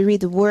telling me to read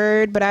the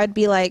word, but I'd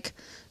be like,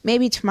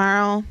 maybe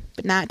tomorrow,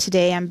 but not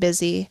today, I'm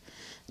busy.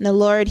 And the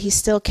Lord, he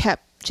still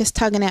kept just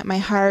tugging at my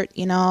heart,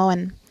 you know.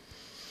 And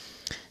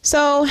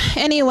so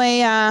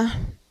anyway,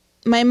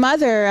 my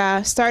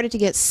mother started to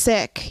get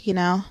sick, you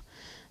know.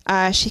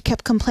 She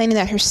kept complaining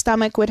that her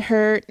stomach would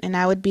hurt, and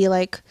I would be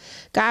like,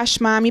 gosh,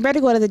 Mom, you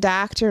better go to the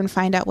doctor and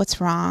find out what's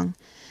wrong.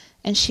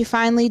 And she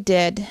finally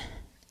did,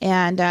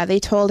 and they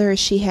told her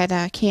she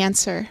had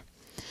cancer.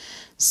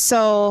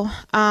 So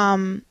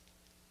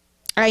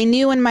I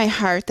knew in my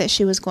heart that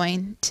she was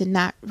going to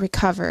not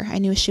recover. I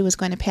knew she was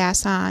going to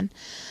pass on,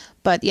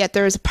 but yet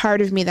there was a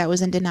part of me that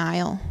was in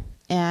denial,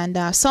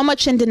 and so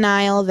much in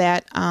denial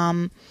that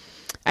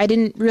I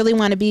didn't really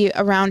want to be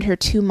around her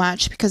too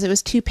much because it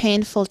was too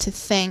painful to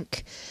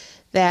think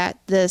that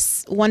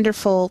this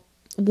wonderful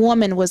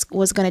woman was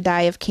going to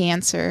die of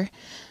cancer.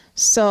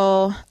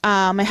 So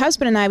my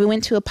husband and I, we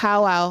went to a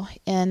powwow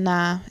in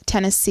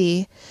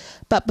Tennessee,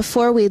 but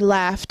before we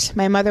left,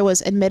 my mother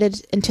was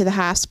admitted into the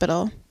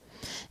hospital.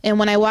 And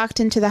when I walked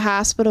into the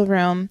hospital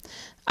room,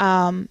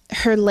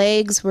 her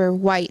legs were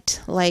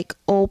white, like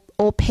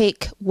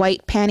opaque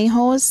white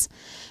pantyhose.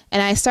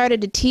 And I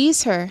started to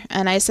tease her,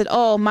 and I said,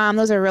 oh, Mom,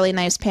 those are really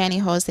nice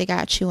pantyhose they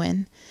got you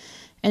in.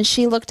 And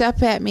she looked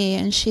up at me,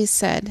 and she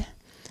said,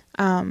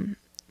 I'm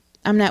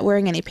not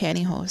wearing any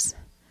pantyhose.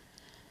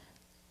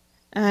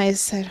 And I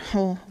said,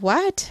 oh,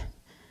 what?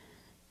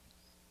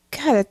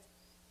 God,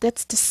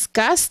 that's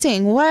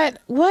disgusting.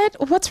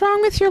 What's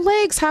wrong with your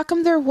legs? How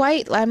come they're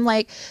white? I'm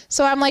like,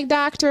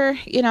 doctor,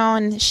 you know,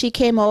 and she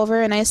came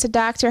over, and I said,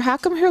 doctor, how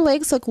come her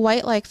legs look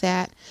white like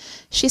that?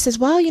 She says,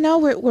 well, you know,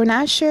 we're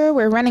not sure.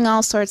 We're running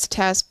all sorts of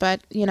tests, but,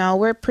 you know,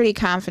 we're pretty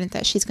confident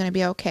that she's going to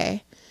be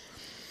okay.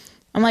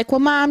 I'm like, well,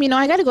 Mom, you know,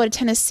 I got to go to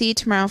Tennessee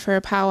tomorrow for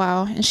a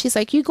powwow. And she's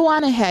like, you go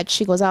on ahead.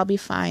 She goes, I'll be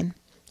fine.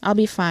 I'll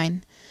be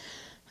fine.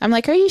 I'm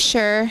like, are you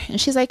sure? And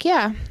she's like,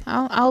 yeah,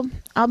 I'll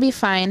be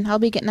fine. I'll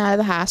be getting out of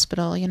the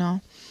hospital, you know.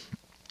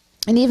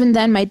 And even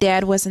then, my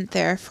dad wasn't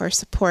there for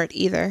support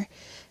either.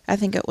 I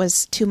think it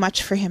was too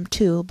much for him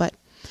too, but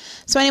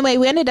so anyway,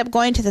 we ended up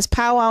going to this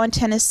powwow in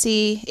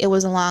Tennessee. It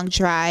was a long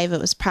drive.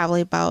 It was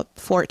probably about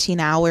 14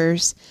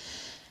 hours.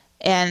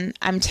 And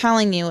I'm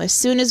telling you, as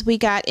soon as we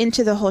got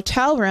into the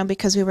hotel room,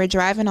 because we were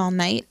driving all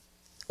night,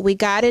 we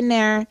got in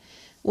there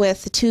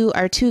with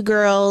our two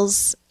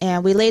girls,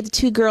 and we laid the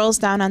two girls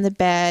down on the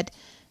bed,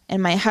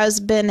 And my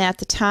husband at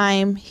the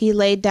time, he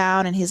laid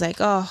down and he's like,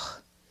 oh,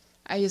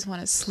 I just want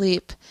to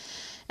sleep.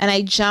 And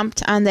I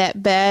jumped on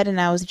that bed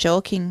and I was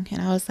joking.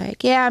 And I was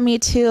like, yeah, me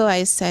too.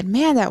 I said,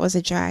 man, that was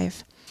a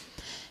drive.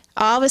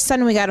 All of a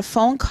sudden we got a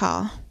phone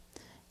call.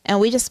 And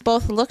we just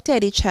both looked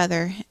at each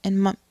other.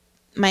 And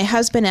my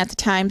husband at the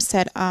time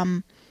said,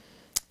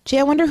 gee,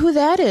 I wonder who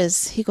that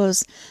is. He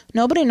goes,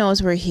 nobody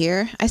knows we're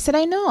here. I said,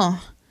 I know.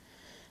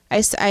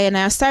 And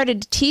I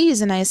started to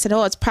tease, and I said,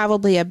 oh, it's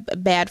probably a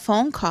bad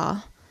phone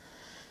call.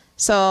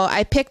 So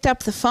I picked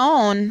up the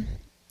phone,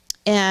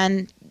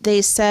 and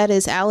they said,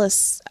 is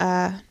Alice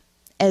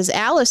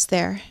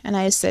there? And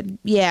I said,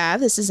 yeah,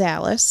 this is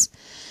Alice.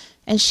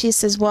 And she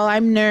says, well,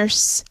 I'm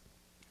nurse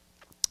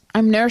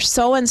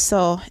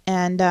so-and-so,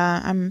 and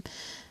I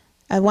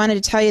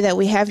wanted to tell you that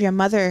we have your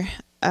mother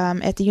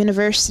at the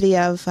University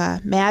of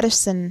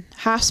Madison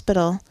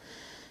Hospital,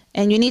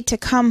 and you need to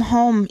come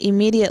home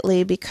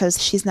immediately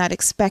because she's not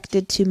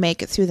expected to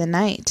make it through the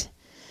night.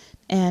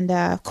 And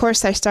of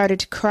course I started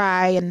to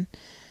cry, and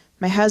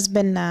my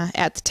husband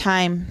at the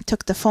time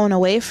took the phone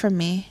away from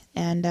me,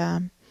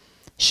 and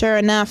sure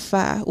enough,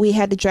 we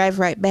had to drive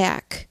right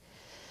back.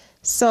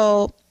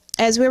 So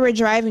as we were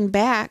driving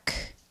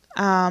back,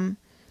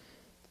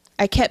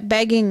 I kept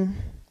begging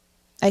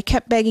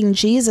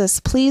Jesus,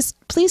 please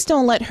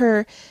don't let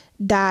her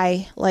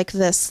die like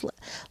this.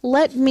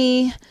 Let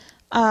me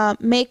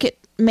make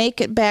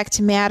it back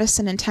to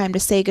Madison in time to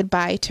say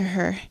goodbye to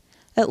her.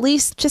 At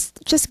least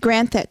just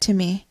grant that to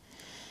me.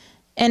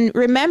 And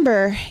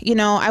remember, you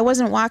know, I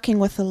wasn't walking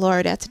with the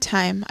Lord at the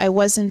time. I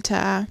wasn't,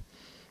 I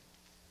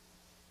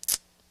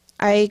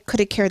could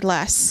have cared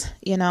less,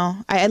 you know.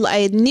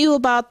 I knew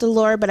about the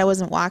Lord, but I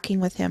wasn't walking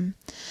with him.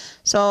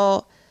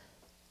 So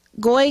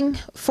going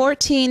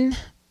 14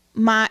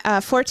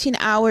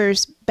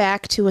 hours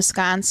back to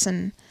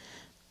Wisconsin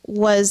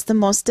was the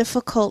most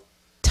difficult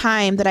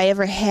time that I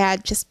ever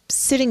had, just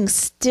sitting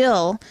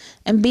still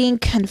and being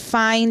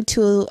confined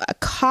to a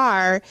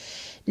car,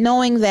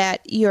 knowing that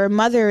your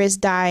mother is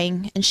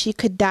dying and she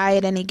could die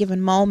at any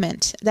given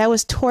moment. That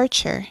was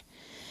torture.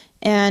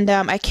 And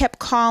I kept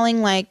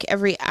calling like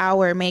every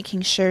hour,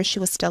 making sure she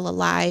was still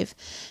alive.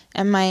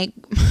 And my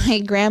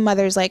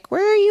grandmother's like,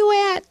 where are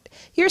you at?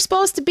 You're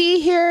supposed to be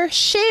here.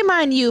 Shame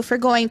on you for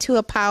going to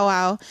a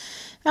powwow.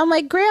 I'm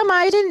like, Grandma,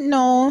 I didn't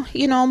know,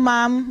 you know,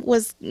 Mom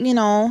was, you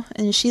know,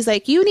 and she's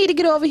like, you need to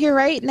get over here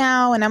right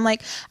now. And I'm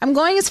like, I'm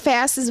going as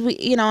fast as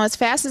as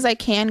fast as I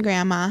can,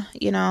 Grandma,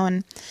 you know,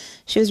 and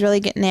she was really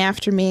getting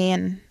after me.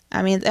 And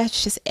I mean,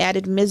 that's just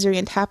added misery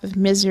on top of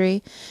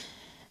misery.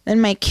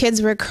 Then my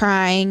kids were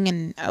crying,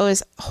 and it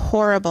was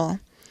horrible.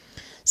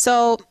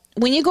 So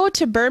when you go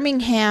to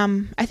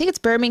Birmingham, I think it's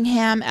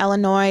Birmingham,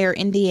 Illinois, or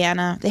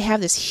Indiana, they have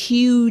this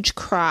huge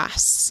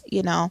cross,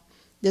 you know.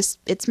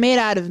 It's made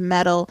out of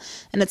metal,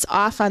 and it's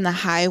off on the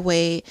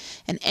highway,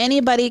 and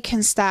anybody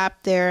can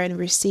stop there and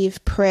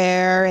receive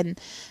prayer and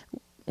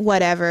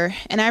whatever.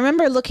 And I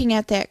remember looking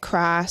at that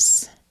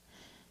cross,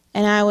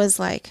 and I was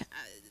like,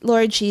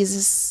 Lord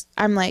Jesus,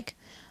 I'm like,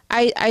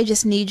 I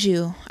just need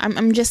you. I'm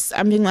going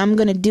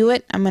to do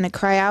it. I'm going to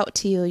cry out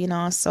to you, you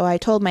know. So I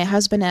told my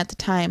husband at the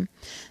time,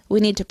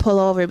 we need to pull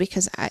over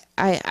because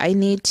I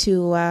need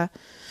to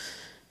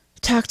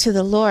talk to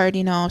the Lord,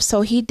 you know.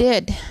 So he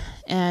did.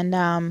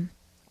 And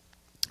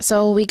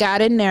so we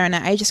got in there, and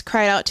I just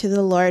cried out to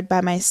the Lord by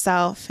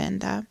myself.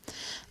 And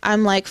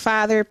I'm like,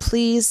 Father,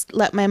 please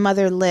let my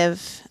mother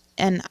live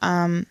and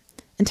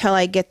until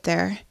I get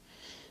there.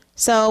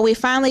 So we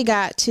finally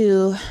got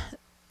to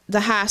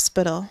the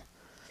hospital.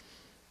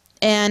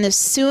 And as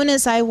soon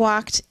as I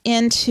walked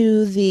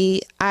into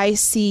the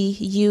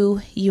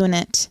ICU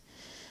unit,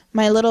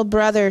 my little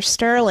brother,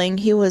 Sterling,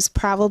 he was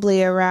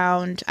probably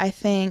around, I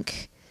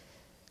think,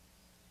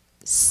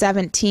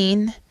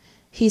 17.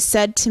 He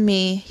said to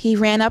me, he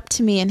ran up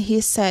to me and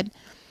he said,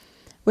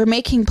 we're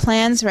making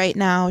plans right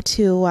now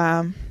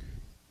to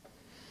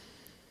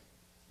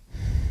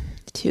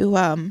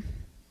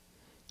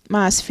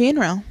Ma's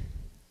funeral.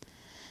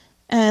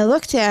 And I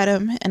looked at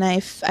him and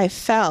I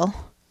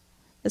fell.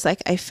 It's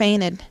like I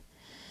fainted,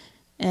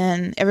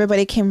 and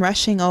everybody came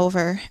rushing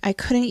over. I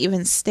couldn't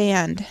even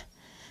stand,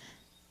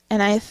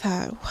 and I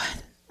thought,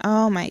 "What?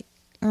 Oh my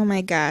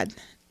God!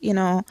 You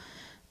know,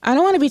 I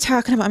don't want to be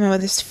talking about my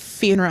mother's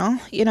funeral.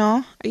 You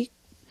know,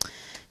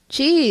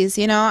 geez,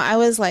 you know, I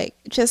was like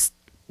just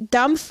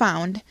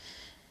dumbfounded."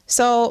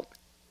 So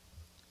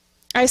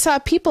I saw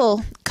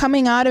people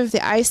coming out of the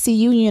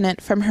ICU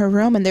unit from her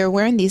room, and they were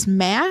wearing these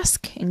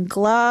masks and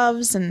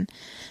gloves, and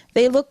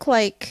they looked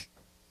like.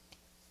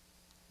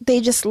 They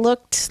just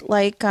looked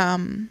like, I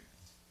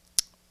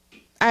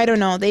don't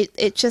know,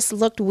 it just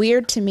looked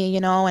weird to me, you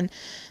know, and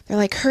they're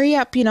like, hurry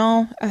up, you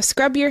know,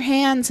 scrub your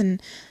hands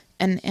and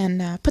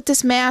put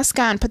this mask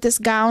on, put this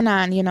gown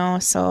on, you know.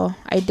 So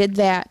I did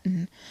that,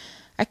 and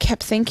I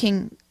kept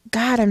thinking,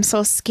 God, I'm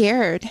so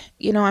scared,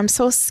 you know, I'm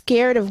so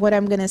scared of what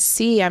I'm going to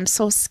see. I'm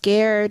so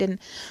scared. And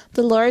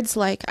the Lord's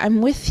like,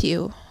 I'm with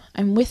you.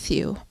 I'm with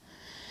you.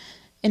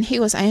 And he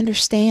goes, I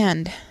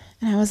understand.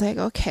 And I was like,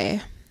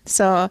 okay.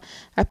 So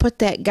I put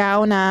that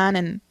gown on,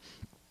 and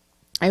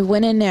I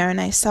went in there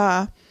and I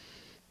saw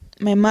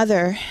my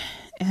mother,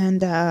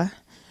 and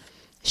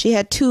she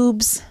had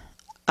tubes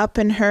up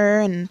in her,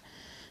 and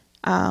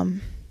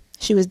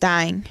she was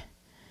dying.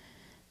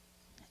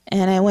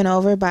 And I went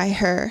over by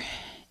her,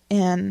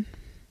 and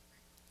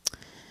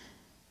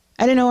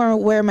I didn't know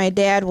where my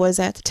dad was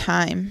at the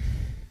time.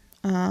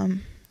 I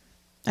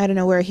don't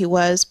know where he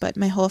was, but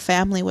my whole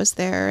family was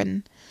there,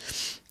 and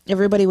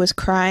everybody was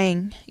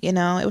crying. You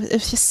know, it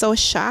was just so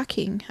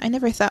shocking. I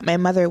never thought my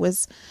mother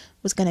was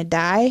going to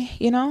die,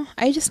 you know.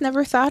 I just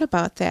never thought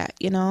about that,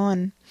 you know.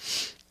 And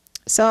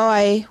so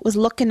I was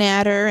looking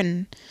at her,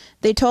 and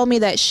they told me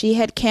that she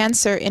had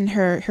cancer in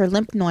her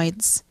lymph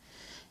nodes,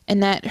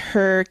 and that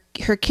her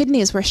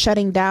kidneys were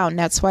shutting down.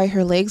 That's why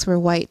her legs were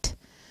white.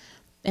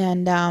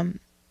 And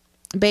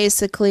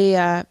basically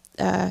her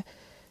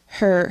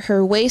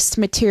waste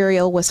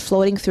material was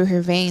floating through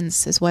her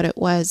veins is what it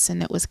was,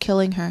 and it was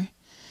killing her.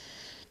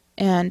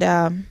 And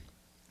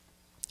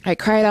I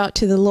cried out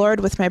to the Lord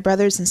with my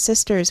brothers and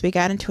sisters. We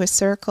got into a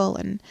circle,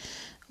 and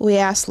we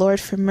asked Lord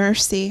for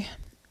mercy.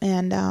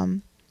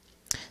 And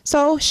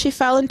so she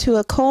fell into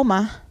a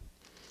coma.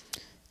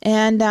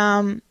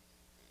 And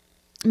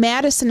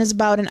Madison is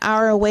about an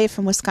hour away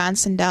from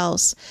Wisconsin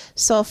Dells.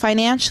 So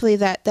financially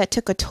that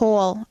took a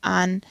toll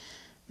on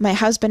my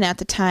husband at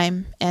the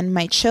time and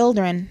my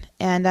children,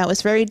 and it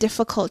was very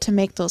difficult to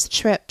make those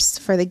trips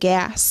for the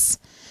gas.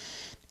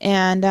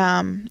 And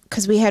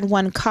because we had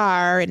one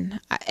car, and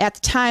at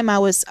the time I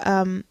was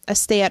a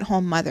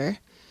stay-at-home mother,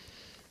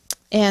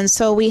 and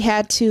so we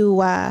had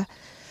to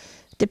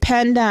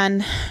depend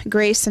on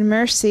grace and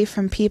mercy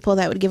from people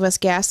that would give us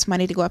gas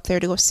money to go up there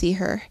to go see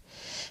her.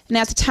 And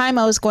at the time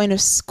I was going to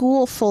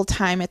school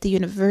full-time at the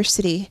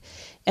university,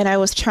 and I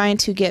was trying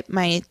to get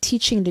my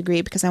teaching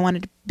degree because I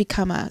wanted to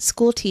become a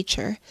school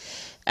teacher.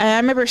 And I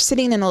remember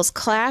sitting in those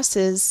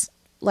classes,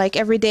 like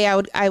every day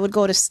I would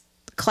go to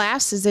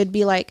classes, it'd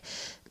be like,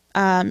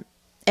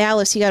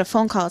 Alice, you got a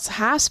phone call, it's a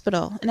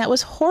hospital. And that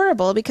was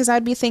horrible because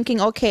I'd be thinking,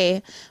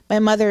 okay, my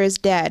mother is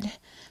dead.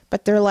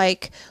 But they're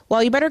like,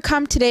 well, you better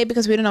come today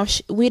because we don't know,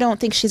 we don't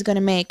think she's going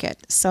to make it.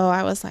 So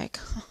I was like,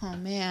 oh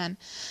man,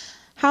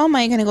 how am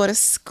I going to go to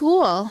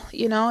school?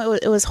 You know,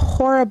 it was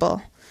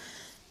horrible.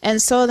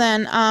 And so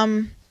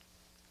then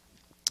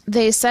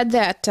they said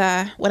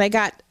that when I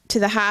got to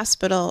the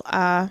hospital,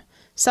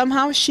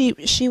 somehow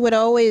she would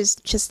always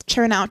just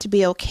turn out to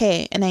be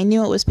okay. And I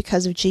knew it was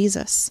because of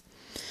Jesus.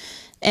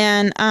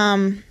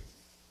 And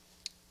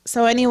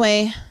so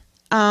anyway,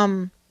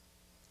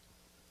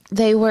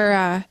 they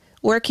were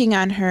working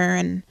on her,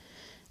 and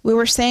we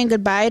were saying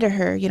goodbye to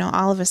her, you know,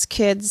 all of us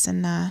kids.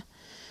 And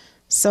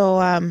so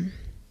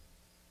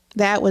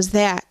that was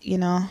that, you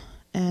know.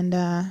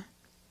 And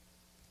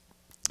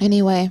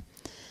anyway,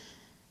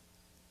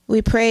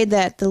 we prayed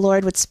that the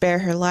Lord would spare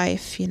her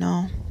life, you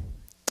know.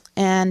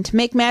 And to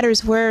make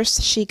matters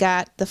worse, she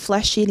got the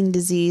flesh-eating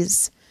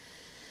disease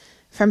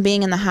from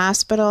being in the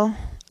hospital.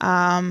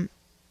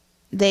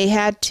 They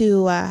had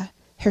to,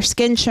 her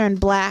skin turned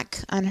black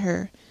on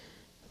her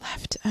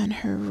left, on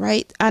her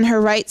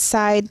right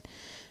side.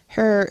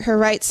 Her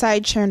right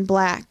side turned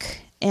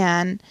black,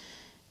 and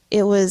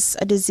it was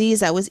a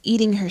disease that was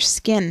eating her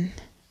skin.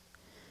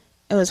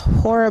 It was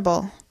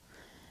horrible.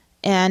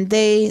 And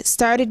they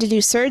started to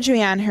do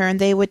surgery on her, and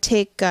they would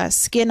take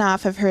skin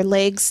off of her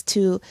legs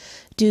to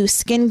do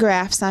skin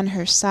grafts on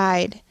her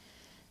side.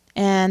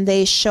 And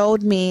they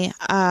showed me,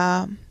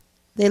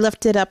 they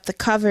lifted up the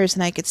covers,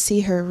 and I could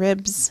see her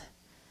ribs.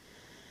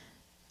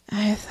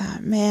 I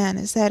thought, man,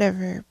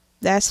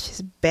 that's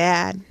just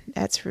bad.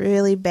 That's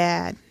really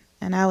bad.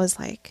 And I was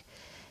like,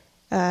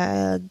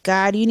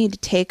 God, you need to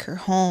take her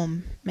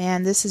home.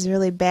 Man, this is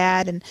really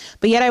bad.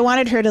 But yet I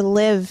wanted her to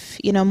live,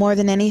 you know, more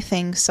than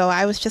anything. So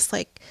I was just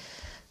like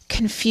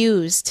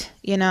confused,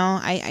 you know.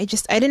 I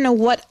didn't know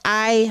what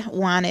I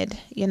wanted,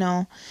 you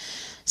know.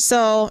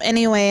 So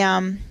anyway,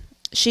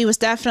 she was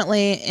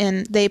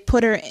definitely they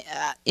put her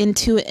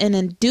into an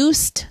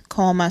induced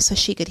coma so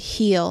she could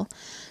heal.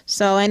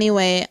 So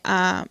anyway,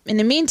 in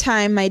the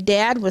meantime, my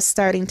dad was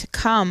starting to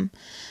come,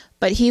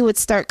 but he would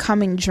start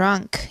coming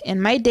drunk.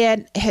 And my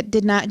dad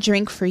did not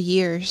drink for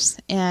years.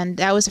 And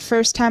that was the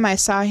first time I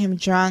saw him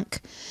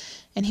drunk.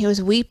 And he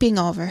was weeping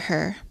over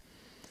her.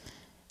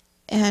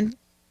 And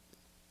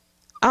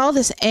all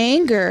this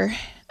anger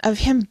of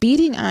him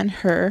beating on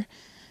her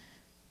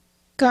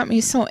got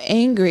me so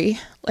angry.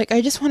 Like,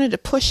 I just wanted to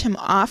push him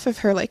off of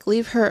her, like,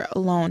 leave her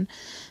alone.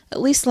 At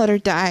least let her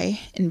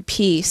die in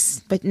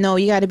peace. But no,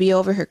 you got to be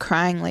over her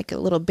crying like a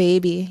little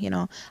baby, you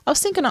know. I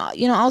was thinking,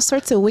 you know, all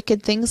sorts of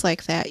wicked things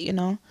like that, you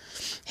know.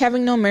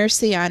 Having no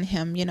mercy on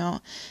him, you know.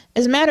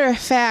 As a matter of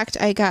fact,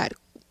 I got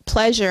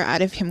pleasure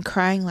out of him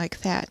crying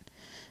like that.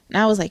 And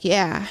I was like,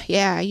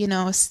 yeah, you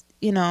know, it's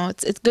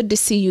good to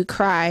see you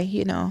cry,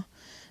 you know.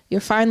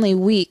 You're finally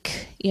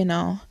weak, you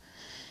know.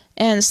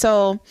 And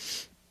so,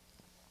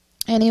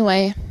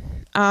 anyway,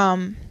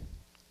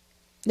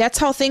 that's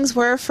how things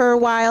were for a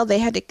while. They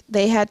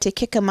had to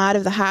kick him out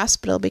of the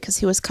hospital because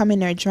he was coming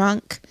there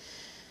drunk.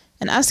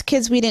 And us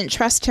kids, we didn't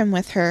trust him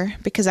with her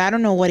because I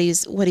don't know what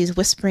he's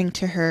whispering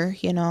to her,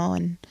 you know,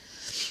 and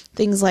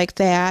things like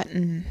that.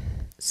 And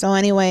so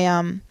anyway,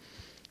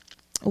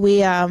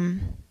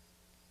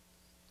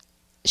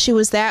 she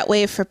was that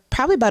way for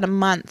probably about a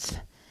month.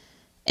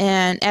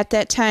 And at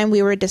that time,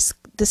 we were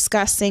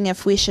discussing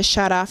if we should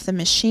shut off the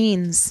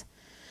machines.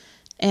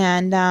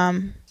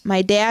 And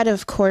my dad,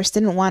 of course,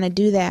 didn't want to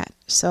do that.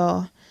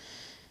 So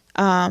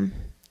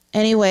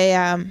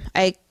anyway,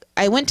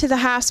 I went to the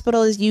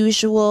hospital as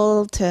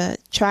usual to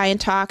try and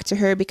talk to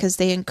her because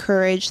they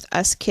encouraged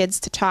us kids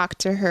to talk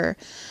to her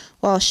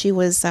while she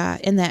was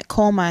in that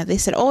coma. They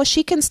said, oh,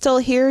 she can still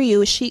hear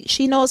you.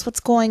 She knows what's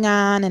going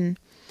on. And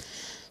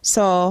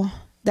so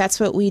that's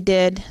what we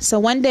did. So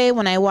one day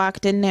when I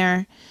walked in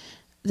there,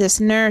 this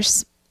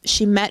nurse,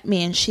 she met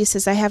me and she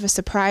says, I have a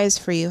surprise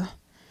for you.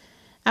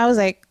 I was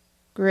like,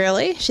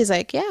 really? She's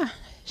like, yeah.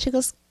 She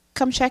goes,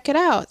 come check it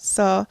out.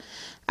 So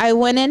I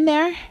went in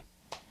there.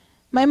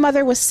 My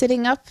mother was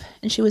sitting up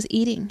and she was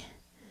eating.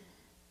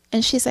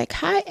 And she's like,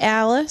 hi,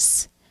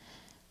 Alice.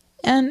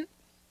 And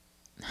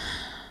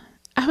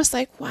I was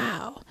like,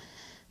 wow,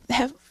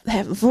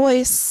 that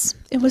voice,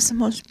 it was the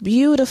most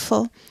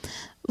beautiful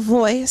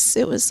voice.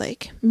 It was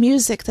like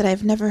music that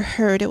I've never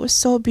heard. It was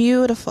so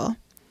beautiful.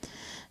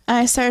 And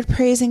I started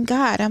praising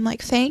God. I'm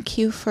like, thank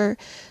you for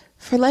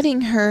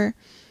letting her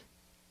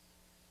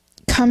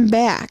come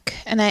back.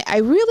 And I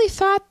really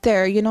thought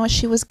there, you know,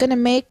 she was going to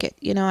make it.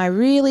 You know, I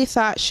really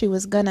thought she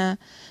was going to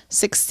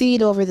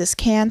succeed over this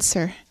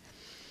cancer.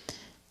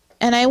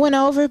 And I went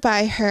over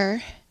by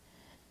her,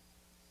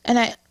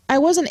 and I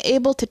wasn't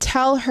able to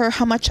tell her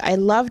how much I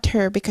loved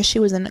her because she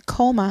was in a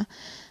coma.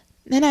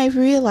 Then I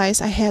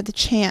realized I had the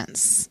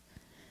chance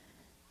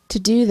to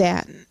do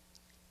that.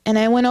 And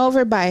I went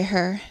over by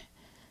her,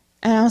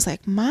 and I was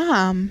like,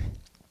 Mom.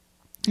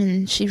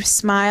 And she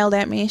smiled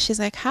at me. She's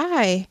like,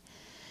 hi.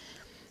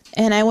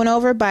 And I went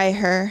over by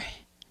her,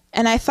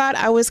 and I thought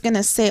I was going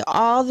to say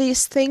all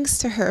these things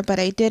to her, but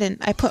I didn't.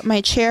 I put my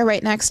chair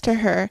right next to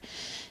her,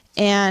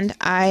 and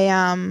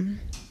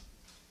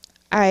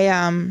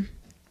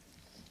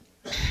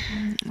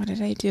what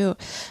did I do?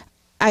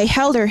 I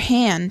held her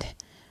hand,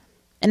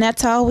 and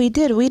that's all we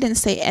did. We didn't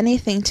say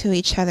anything to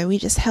each other. We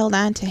just held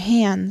on to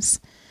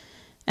hands,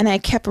 and I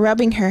kept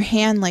rubbing her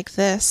hand like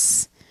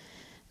this.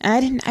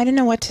 And I didn't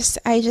know what to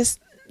say.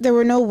 There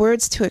were no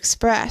words to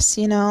express,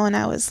 you know, and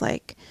I was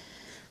like,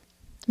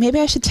 maybe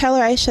I should tell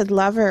her I should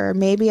love her, or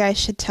maybe I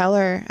should tell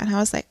her. And I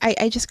was like,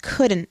 I just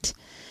couldn't.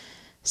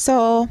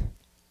 So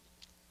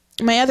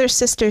my other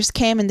sisters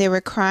came and they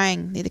were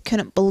crying. They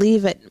couldn't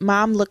believe it.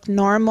 Mom looked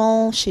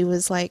normal. She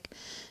was like,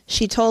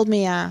 she told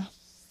me,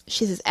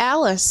 she says,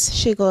 Alice,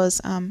 she goes,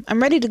 I'm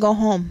ready to go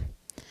home.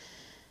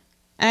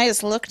 And I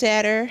just looked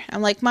at her.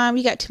 I'm like, Mom,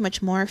 you got too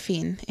much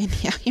morphine. And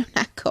yeah, you're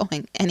not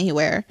going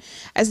anywhere.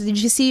 I said,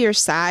 did you see your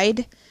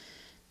side?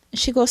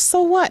 She goes,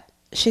 so what?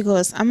 She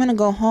goes, I'm going to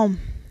go home.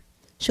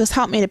 She goes,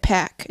 help me to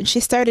pack. And she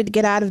started to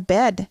get out of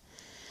bed.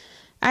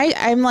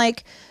 I'm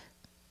like,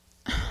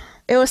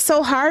 it was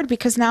so hard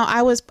because now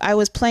I was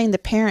playing the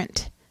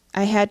parent.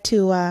 I had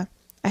to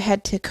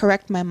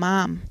correct my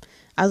mom.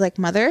 I was like,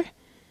 Mother,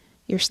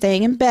 you're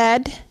staying in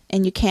bed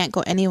and you can't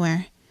go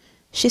anywhere.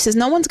 She says,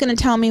 no one's going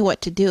to tell me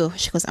what to do.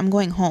 She goes, I'm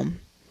going home.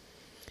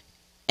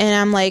 And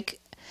I'm like,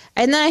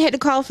 and then I had to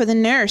call for the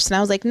nurse. And I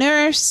was like,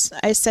 nurse,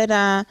 I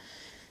said,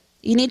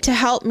 you need to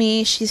help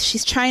me.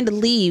 She's trying to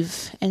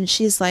leave. And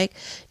she's like,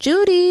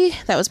 Judy,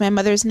 that was my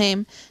mother's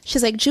name.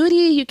 She's like, Judy,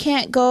 you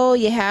can't go.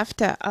 You have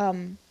to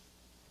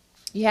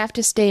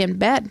stay in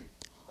bed.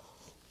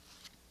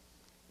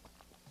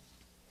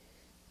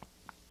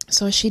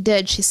 So she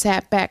did. She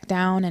sat back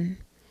down, and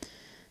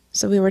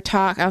so we were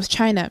talking. I was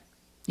trying to,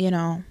 you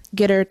know,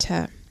 get her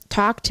to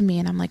talk to me,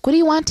 and I'm like, what do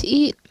you want to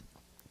eat?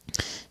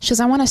 She goes,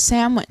 I want a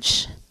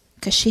sandwich,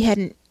 because she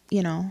hadn't,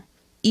 you know,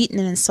 eaten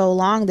in so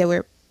long. They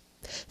were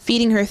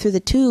feeding her through the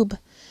tube.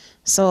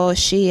 So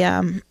she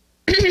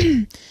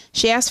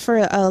she asked for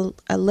a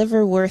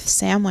liverwurst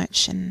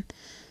sandwich, and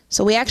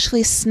so we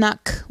actually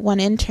snuck one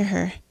into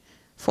her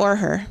for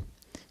her,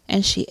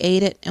 and she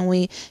ate it.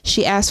 And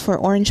she asked for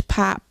orange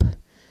pop,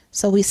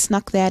 so we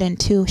snuck that in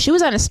too. She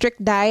was on a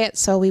strict diet,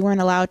 so we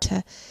weren't allowed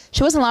to.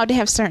 She wasn't allowed to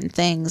have certain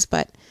things,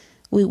 but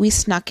we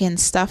snuck in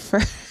stuff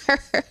for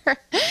her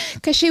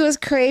because she was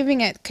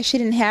craving it, because she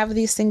didn't have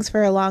these things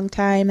for a long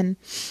time. And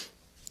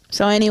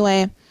so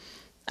anyway,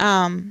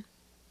 I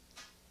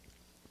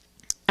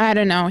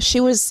don't know.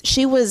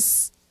 She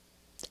was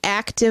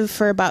active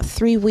for about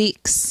 3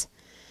 weeks.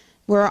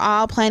 We were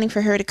all planning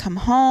for her to come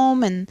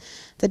home, and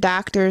the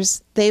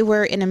doctors, they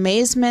were in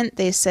amazement.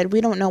 They said,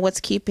 we don't know what's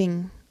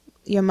keeping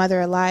your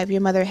mother alive.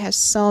 Your mother has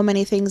so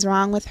many things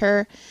wrong with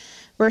her.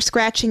 We're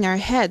scratching our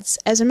heads.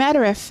 As a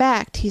matter of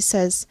fact, he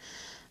says,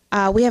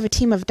 we have a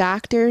team of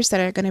doctors that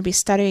are going to be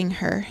studying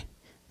her.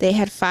 They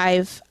had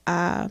 5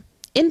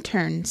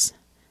 interns,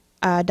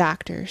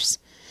 doctors.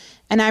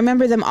 And I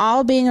remember them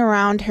all being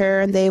around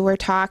her, and they were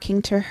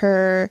talking to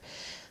her.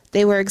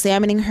 They were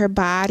examining her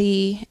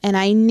body, and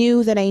I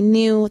knew that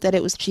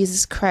it was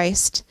Jesus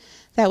Christ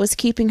that was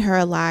keeping her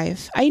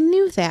alive. I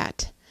knew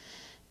that.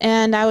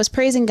 And I was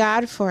praising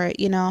God for it,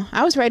 you know.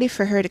 I was ready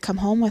for her to come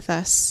home with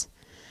us.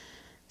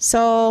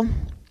 So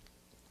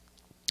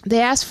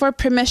they asked for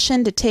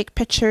permission to take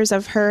pictures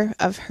of her,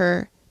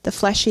 the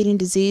flesh-eating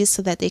disease,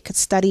 so that they could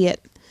study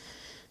it.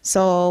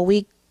 So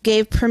we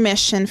gave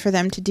permission for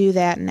them to do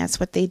that, and that's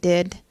what they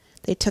did.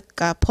 They took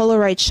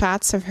Polaroid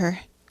shots of her.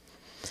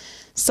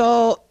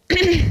 So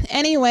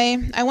anyway,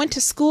 I went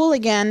to school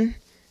again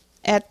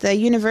at the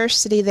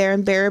university there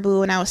in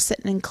Baraboo, and I was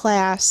sitting in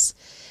class,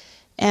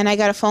 and I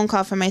got a phone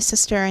call from my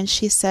sister, and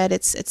she said,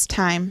 it's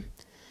time.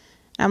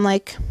 I'm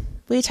like,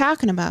 what are you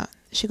talking about?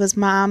 She goes,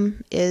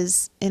 Mom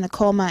is in a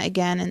coma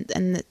again,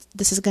 and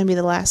this is going to be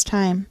the last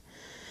time.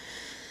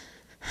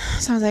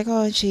 So I was like,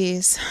 oh,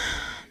 geez.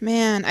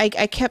 Man, I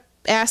kept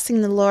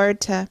asking the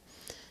Lord to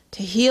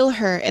heal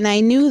her, and I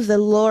knew the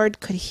Lord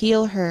could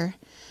heal her,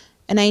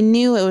 and I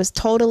knew it was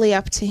totally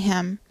up to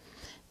him,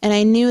 and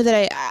I knew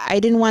that I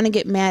didn't want to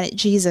get mad at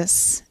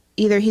Jesus.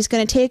 Either he's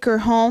going to take her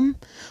home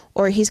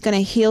or he's going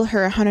to heal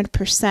her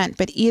 100%,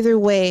 but either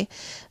way,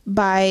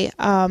 by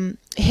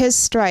his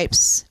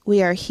stripes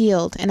we are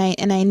healed, and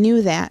I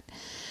knew that.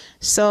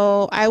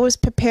 So I was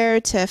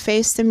prepared to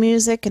face the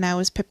music, and I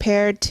was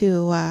prepared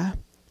to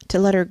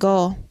let her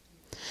go.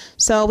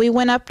 So we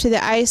went up to the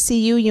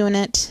ICU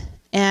unit,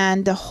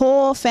 and the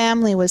whole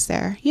family was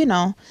there. You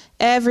know,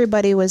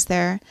 everybody was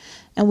there,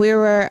 and we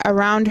were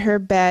around her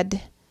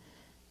bed.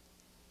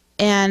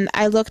 And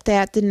I looked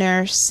at the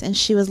nurse, and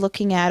she was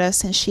looking at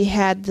us, and she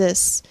had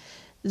this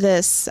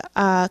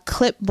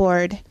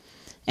clipboard,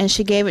 and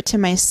she gave it to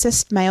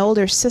my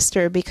older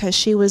sister, because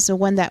she was the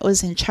one that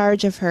was in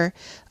charge of her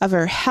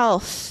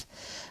health,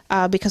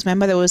 because my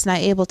mother was not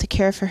able to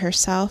care for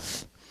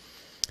herself.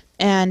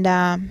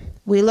 And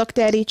we looked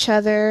at each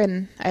other,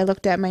 and I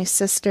looked at my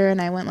sister,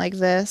 and I went like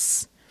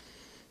this,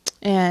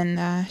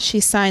 and she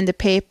signed the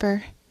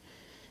paper,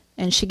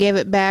 and she gave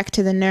it back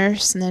to the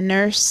nurse, and the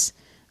nurse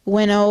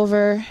went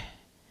over,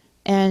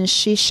 and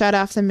she shut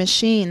off the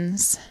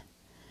machines.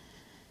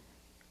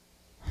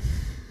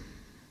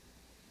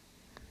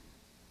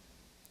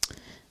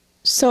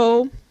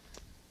 So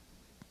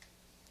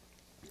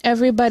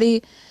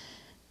everybody,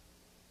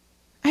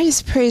 I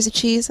just praise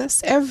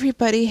Jesus.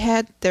 Everybody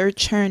had their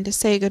turn to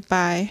say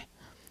goodbye.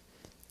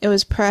 It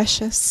was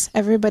precious.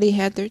 Everybody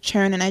had their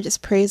turn, and I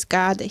just praise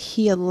God that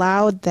he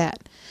allowed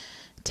that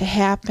to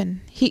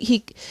happen.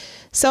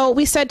 So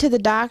we said to the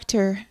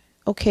doctor,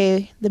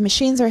 okay, the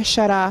machines are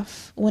shut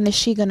off. When is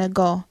she going to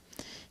go?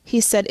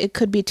 He said it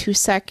could be 2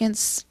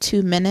 seconds,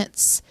 2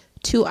 minutes,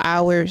 2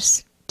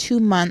 hours, 2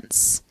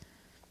 months.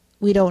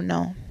 We don't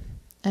know.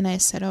 And I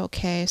said,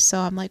 okay. So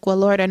I'm like, well,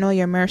 Lord, I know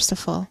you're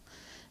merciful.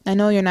 I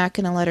know you're not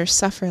going to let her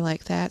suffer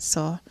like that,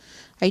 so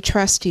I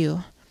trust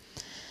you.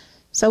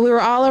 So we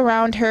were all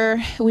around her.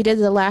 We did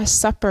the Last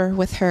Supper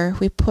with her.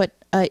 We put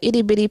a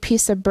itty-bitty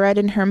piece of bread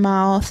in her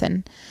mouth,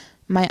 and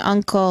my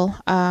uncle,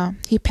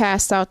 he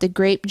passed out the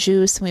grape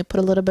juice, and we put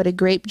a little bit of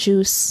grape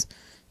juice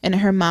in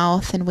her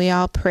mouth, and we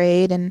all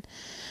prayed. And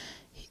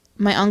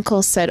my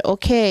uncle said,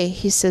 okay,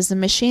 he says, the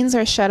machines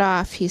are shut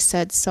off, he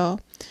said, so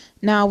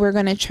now we're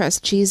going to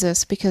trust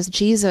Jesus, because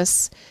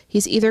Jesus,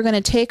 he's either going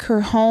to take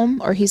her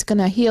home or he's going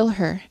to heal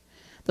her.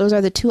 Those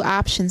are the two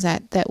options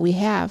that we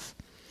have.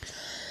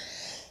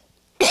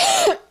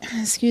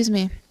 Excuse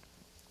me.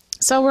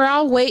 So we're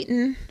all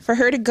waiting for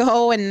her to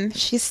go, and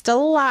she's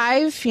still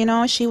alive. You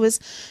know, she was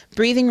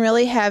breathing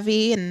really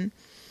heavy, and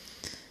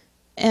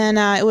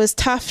it was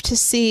tough to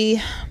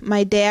see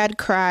my dad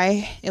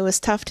cry. It was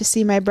tough to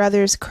see my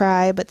brothers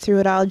cry, but through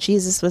it all,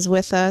 Jesus was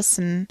with us.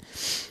 And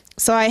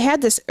so I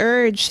had this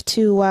urge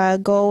to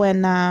go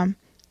and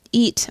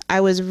eat.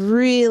 I was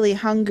really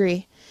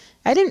hungry.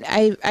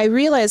 I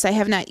realized I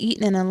have not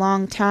eaten in a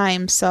long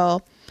time,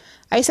 so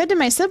I said to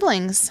my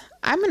siblings,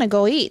 I'm going to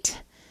go eat.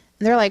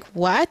 And they're like,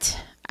 what?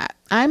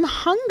 I'm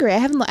hungry. I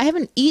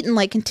haven't eaten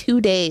like in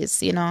 2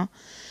 days, you know.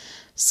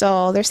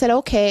 So they said,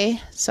 okay.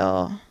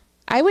 So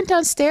I went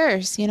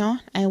downstairs, you know.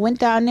 I went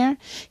down there.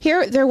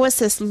 There was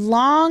this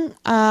long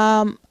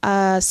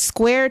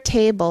square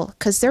table,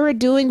 because they were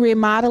doing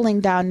remodeling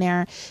down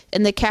there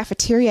in the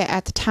cafeteria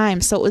at the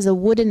time. So it was a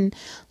wooden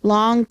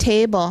long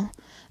table.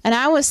 And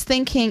I was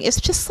thinking,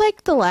 it's just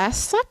like the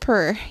Last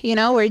Supper, you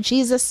know, where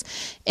Jesus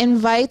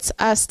invites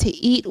us to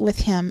eat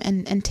with him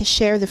and to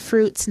share the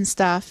fruits and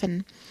stuff.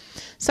 And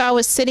so I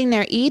was sitting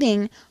there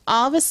eating.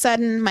 All of a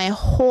sudden, my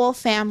whole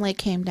family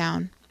came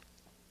down.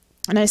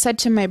 And I said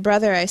to my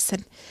brother, I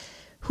said,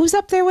 who's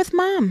up there with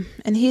Mom?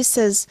 And he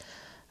says,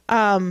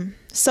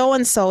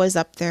 so-and-so is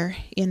up there,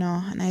 you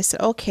know. And I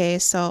said, okay.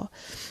 So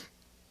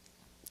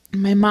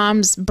my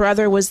mom's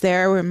brother was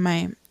there.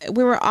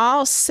 We were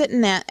all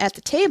sitting at the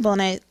table, and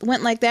I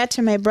went like that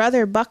to my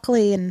brother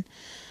Buckley, and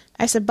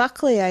I said,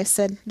 Buckley, I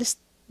said, this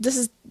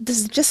is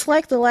just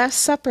like the Last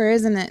Supper,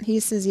 isn't it? He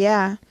says,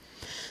 yeah.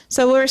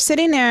 So we were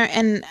sitting there,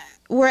 and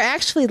we're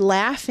actually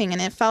laughing, and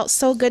it felt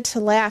so good to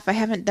laugh. I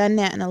haven't done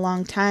that in a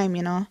long time,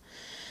 you know.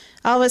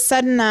 All of a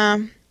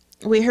sudden,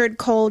 we heard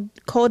Code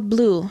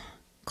Blue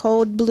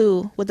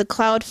with the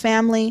Cloud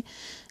family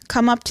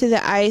come up to the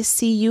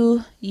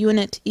ICU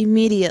unit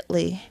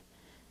immediately.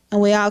 And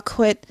we all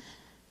quit.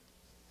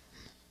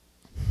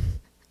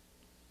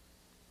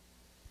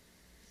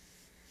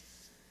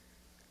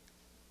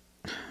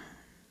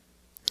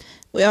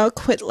 We all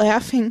quit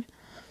laughing.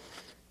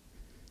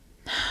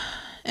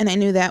 And I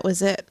knew that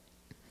was it.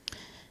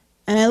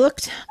 And I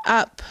looked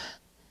up.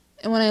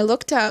 And when I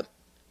looked up,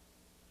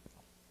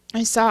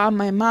 I saw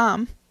my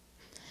mom.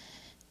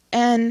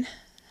 And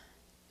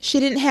she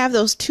didn't have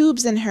those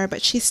tubes in her,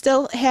 but she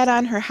still had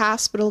on her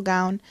hospital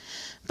gown.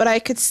 But I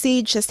could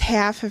see just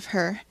half of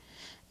her.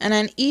 And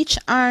on each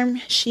arm,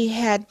 she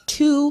had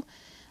two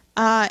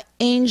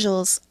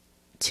angels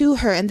to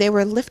her, and they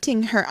were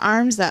lifting her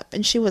arms up,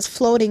 and she was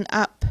floating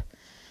up.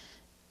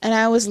 And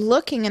I was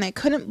looking, and I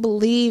couldn't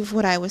believe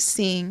what I was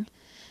seeing.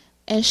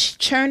 And she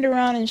turned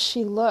around, and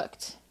she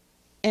looked,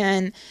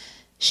 and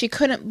she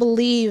couldn't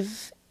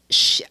believe.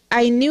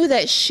 I knew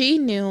that she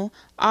knew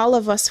all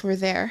of us were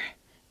there.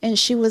 And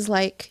she was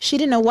like, she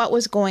didn't know what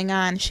was going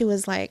on. She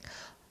was like,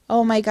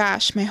 oh my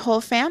gosh, my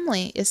whole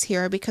family is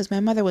here, because my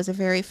mother was a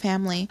very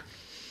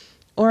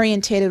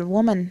family-orientated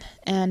woman.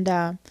 And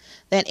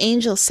that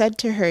angel said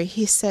to her,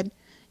 he said,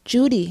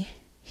 Judy,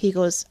 he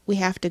goes, we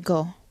have to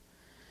go.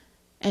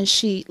 And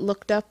she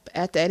looked up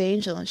at that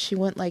angel, and she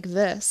went like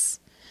this.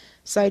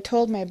 So I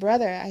told my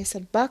brother, I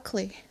said,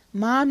 Buckley,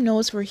 Mom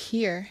knows we're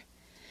here.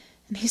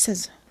 And he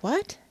says,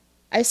 what?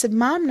 I said,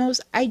 Mom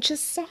knows, I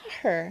just saw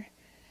her.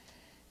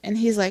 And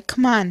he's like,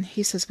 come on.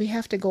 He says, we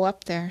have to go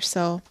up there.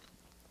 So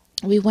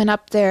we went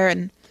up there,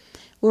 and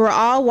we were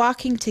all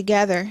walking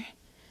together.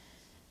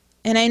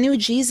 And I knew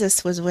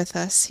Jesus was with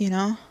us, you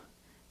know.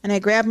 And I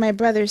grabbed my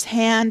brother's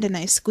hand, and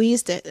I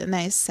squeezed it, and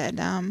I said,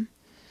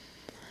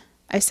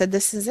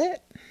 this is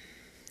it.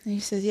 And he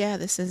says, yeah,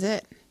 this is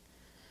it.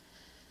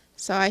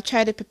 So I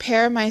tried to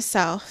prepare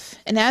myself.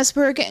 And as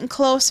we were getting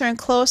closer and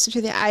closer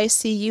to the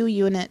ICU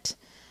unit,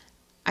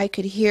 I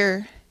could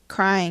hear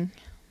crying.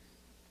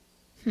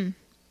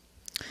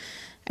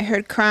 I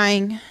heard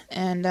crying,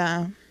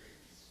 and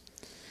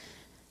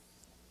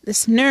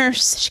this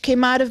nurse, she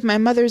came out of my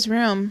mother's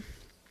room,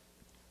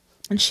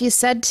 and she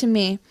said to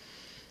me,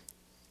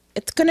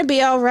 it's going to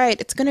be all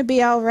right. It's going to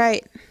be all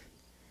right.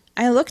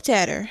 I looked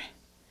at her,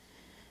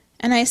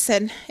 and I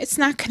said, it's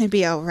not going to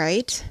be all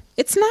right.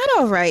 It's not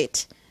all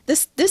right.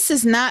 This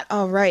is not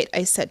all right,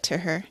 I said to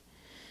her.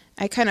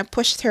 I kind of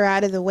pushed her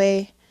out of the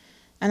way,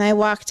 and I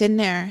walked in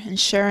there, and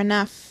sure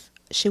enough,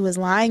 she was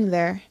lying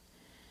there,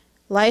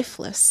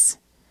 lifeless.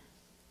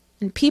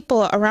 And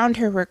people around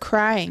her were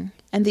crying.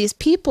 And these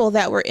people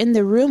that were in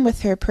the room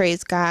with her,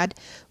 praise God,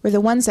 were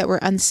the ones that were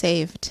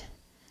unsaved.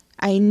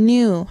 I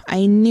knew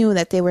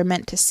that they were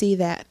meant to see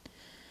that.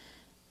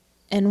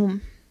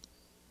 And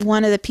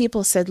one of the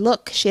people said,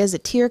 look, she has a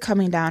tear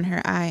coming down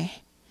her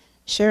eye.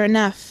 Sure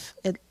enough,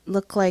 it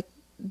looked like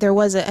there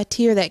was a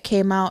tear that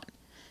came out.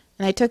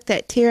 And I took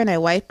that tear and I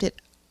wiped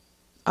it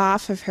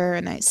off of her,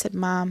 and I said,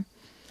 Mom,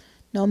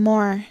 no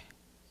more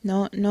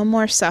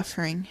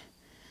suffering.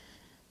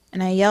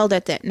 And I yelled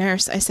at that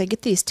nurse. I said,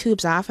 get these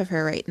tubes off of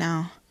her right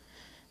now.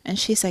 And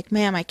she's like,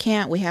 ma'am, I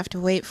can't. We have to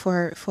wait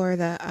for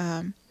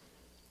the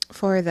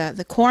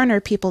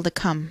coroner people to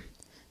come.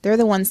 They're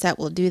the ones that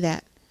will do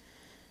that.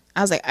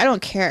 I was like, I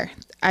don't care.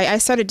 I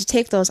started to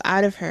take those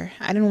out of her.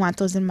 I didn't want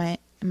those in my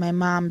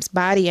mom's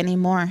body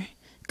anymore,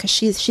 because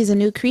she's a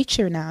new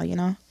creature now, you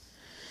know.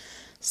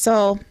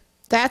 So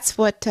that's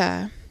how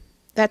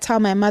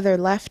my mother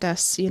left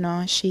us, you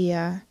know. She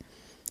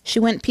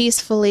went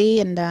peacefully,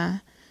 and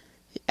I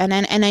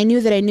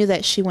knew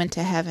that she went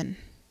to heaven,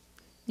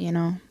 you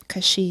know,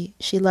 because she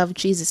loved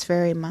Jesus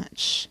very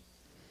much.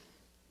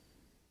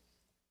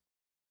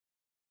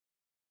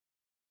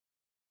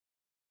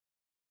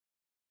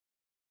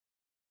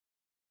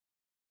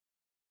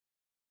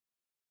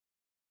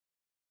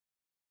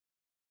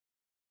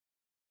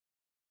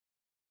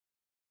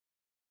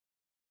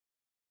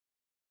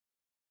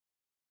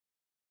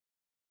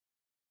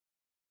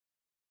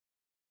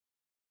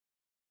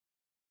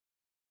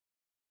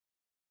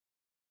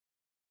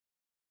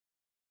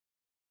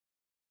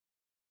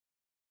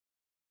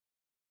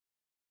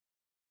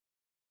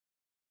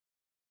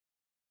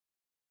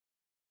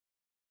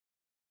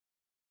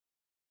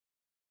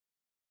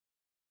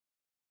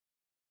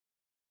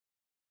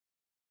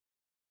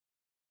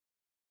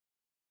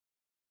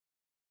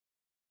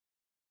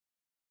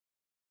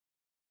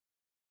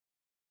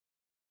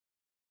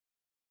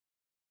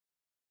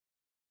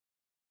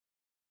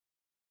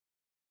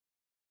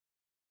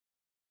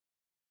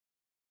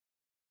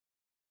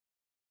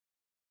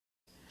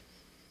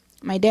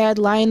 My dad,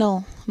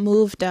 Lionel,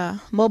 moved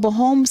mobile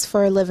homes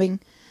for a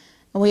living,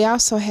 and we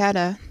also had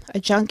a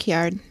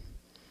junkyard.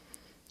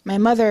 My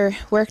mother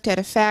worked at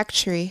a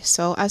factory,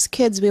 so us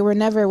kids, we were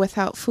never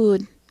without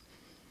food.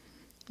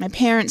 My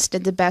parents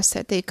did the best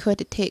that they could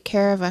to take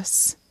care of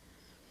us.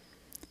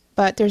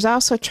 But there's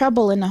also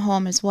trouble in the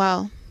home as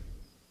well.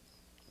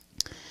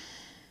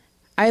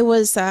 I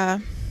was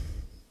the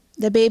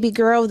baby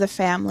girl of the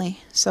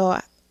family, so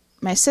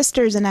my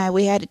sisters and I,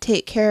 we had to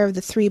take care of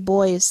the 3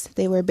 boys.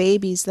 They were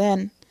babies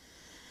then.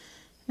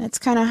 It's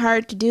kind of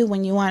hard to do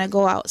when you want to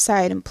go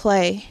outside and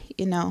play,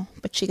 you know,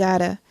 but you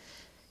gotta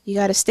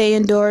stay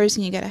indoors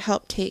and you gotta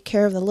help take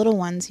care of the little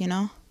ones, you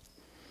know.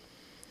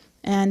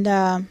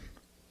 And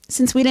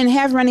since we didn't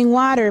have running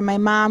water, my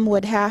mom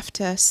would have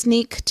to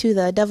sneak to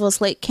the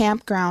Devil's Lake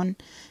campground.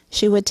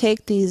 She would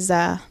take these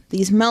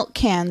milk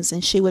cans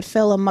and she would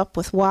fill them up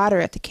with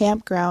water at the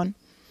campground.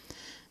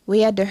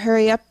 We had to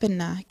hurry up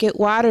and get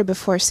water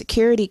before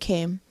security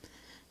came.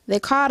 They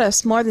caught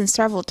us more than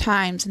several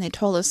times and they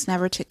told us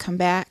never to come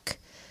back.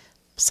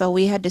 So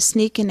we had to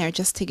sneak in there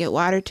just to get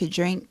water to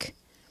drink.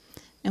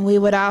 And we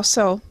would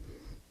also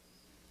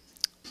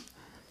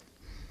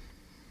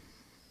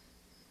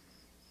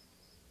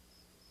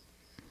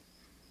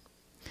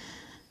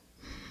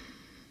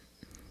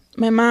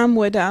my mom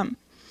would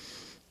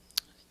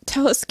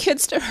tell us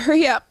kids to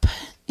hurry up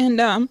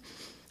and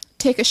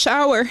take a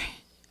shower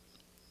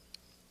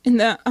in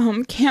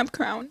the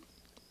campground.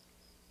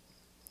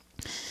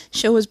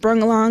 She always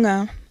bring along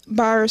a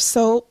bar of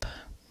soap.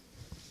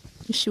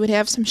 She would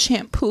have some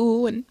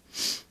shampoo, and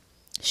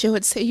she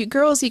would say, "You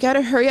girls, you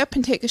gotta hurry up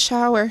and take a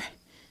shower.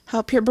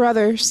 Help your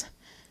brothers."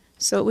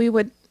 So we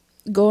would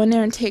go in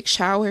there and take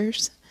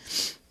showers.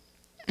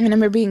 I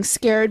remember being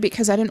scared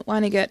because I didn't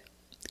want to get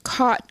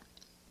caught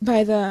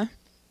by the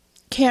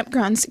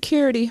campground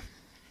security.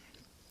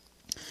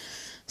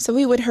 So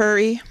we would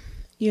hurry,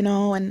 you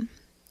know, and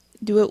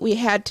do what we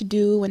had to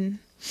do, and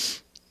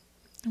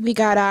we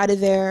got out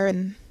of there,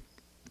 and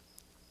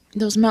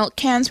those milk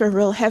cans were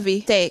real heavy.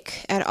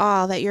 Mistake at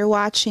all that you're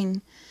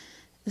watching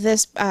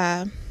this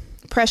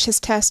precious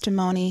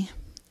testimony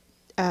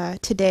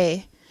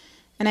today,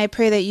 and I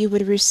pray that you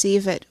would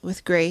receive it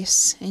with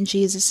grace in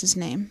Jesus'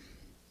 name.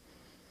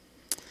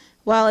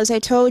 Well, as I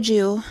told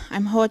you,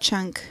 I'm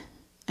Ho-Chunk,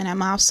 and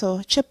I'm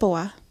also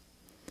Chippewa.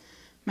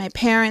 My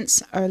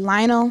parents are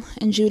Lionel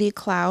and Judy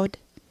Cloud.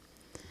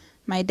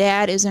 My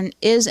dad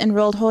is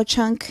enrolled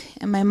Ho-Chunk,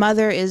 and my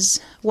mother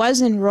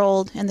was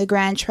enrolled in the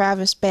Grand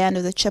Traverse Band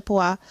of the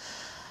Chippewa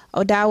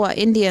Odawa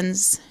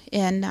Indians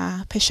in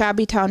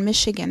Peshabitown,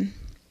 Michigan.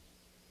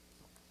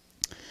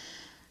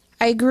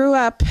 I grew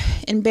up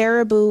in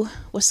Baraboo,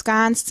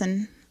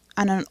 Wisconsin,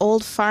 on an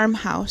old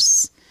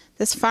farmhouse.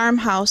 This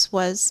farmhouse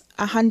was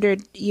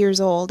 100 years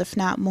old, if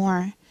not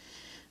more.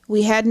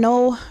 We had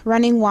no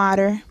running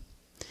water,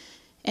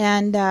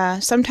 and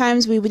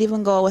sometimes we would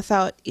even go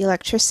without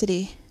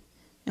electricity.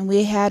 And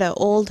we had an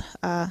old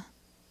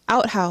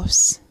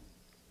outhouse.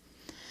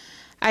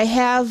 I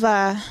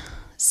have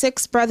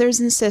 6 brothers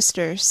and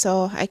sisters,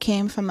 so I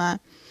came from a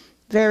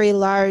very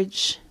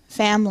large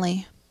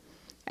family.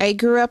 I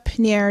grew up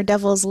near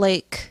Devil's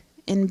Lake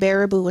in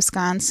Baraboo,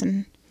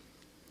 Wisconsin,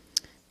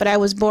 but I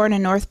was born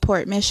in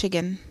Northport,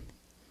 Michigan.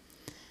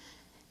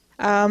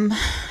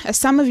 As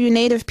some of you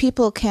Native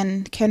people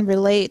can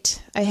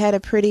relate, I had a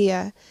pretty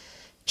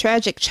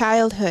tragic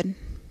childhood,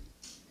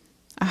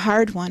 a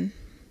hard one.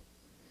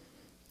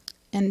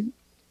 And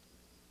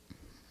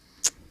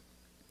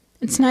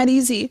it's not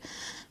easy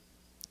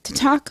to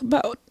talk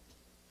about,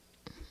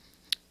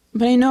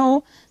 but I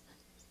know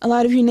a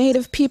lot of you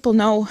Native people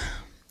know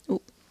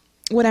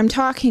what I'm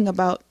talking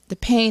about, the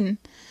pain,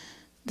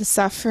 the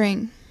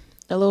suffering,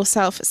 the low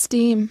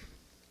self-esteem.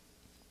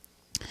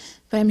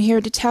 But I'm here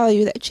to tell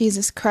you that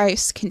Jesus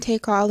Christ can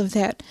take all of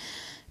that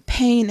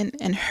pain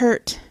and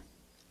hurt,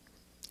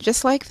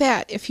 just like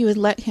that, if you would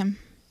let him.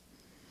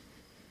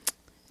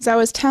 As I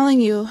was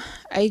telling you,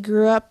 I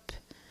grew up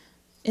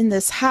in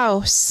this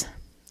house.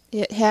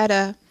 It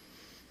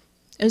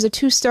was a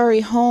 2-story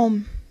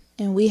home,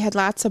 and we had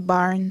lots of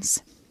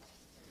barns.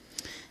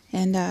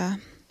 And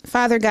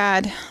Father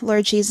God,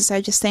 Lord Jesus, I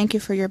just thank you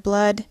for your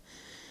blood.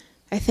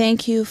 I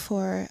thank you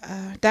for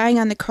dying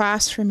on the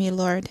cross for me,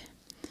 Lord.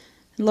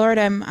 Lord,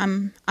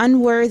 I'm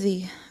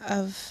unworthy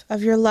of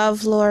your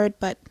love, Lord,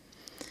 but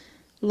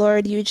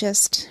Lord, you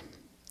just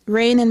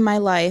reign in my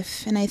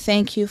life, and I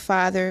thank you,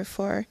 Father,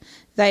 for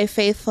thy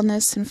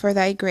faithfulness and for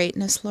thy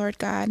greatness, Lord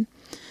God.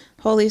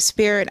 Holy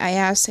Spirit, I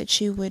ask that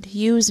you would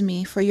use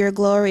me for your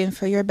glory and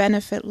for your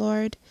benefit,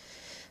 Lord.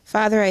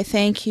 Father, I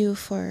thank you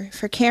for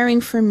caring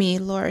for me,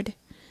 Lord.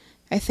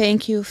 I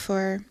thank you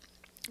for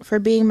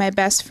being my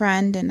best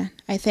friend, and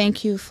I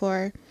thank you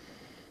for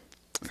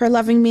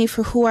loving me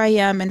for who I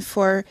am and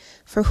for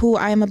who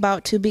I am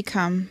about to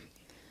become.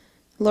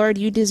 Lord,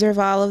 you deserve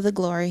all of the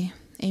glory.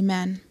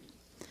 Amen.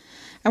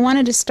 I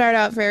wanted to start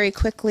out very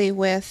quickly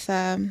with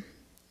a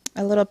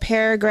little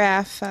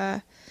paragraph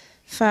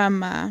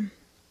from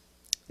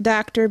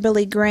Dr.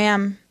 Billy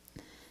Graham.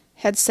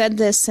 Had said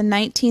this in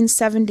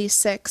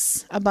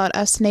 1976 about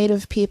us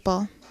Native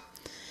people.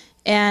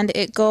 And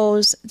it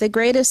goes, "The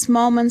greatest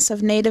moments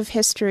of Native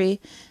history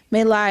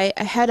may lie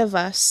ahead of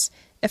us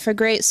if a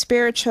great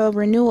spiritual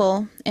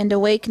renewal and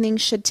awakening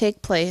should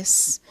take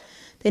place.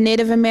 The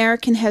Native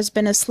American has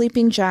been a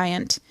sleeping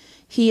giant.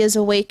 He is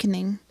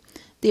awakening.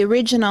 The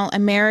original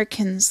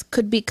Americans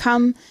could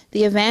become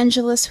the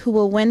evangelists who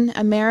will win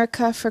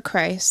America for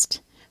Christ.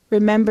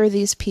 Remember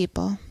these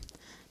people."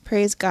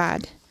 Praise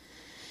God.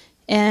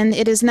 And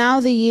it is now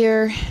the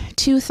year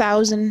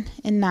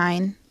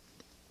 2009.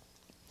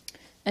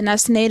 and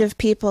us Native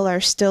people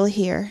are still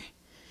here.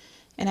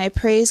 And I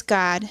praise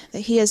God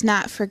that He has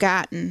not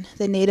forgotten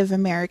the Native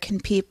American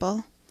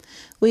people.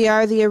 We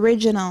are the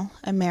original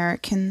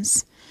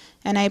Americans,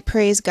 and I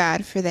praise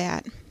God for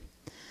that.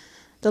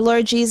 The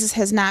Lord Jesus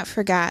has not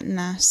forgotten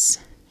us.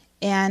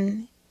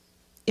 And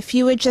if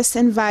you would just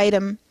invite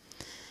Him,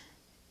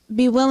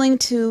 be willing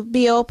to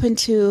be open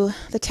to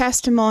the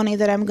testimony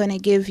that I'm going to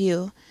give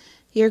you,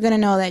 you're going to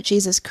know that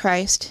Jesus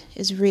Christ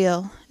is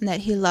real and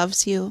that He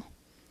loves you.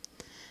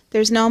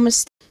 There's no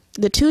mistake.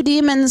 The two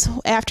demons,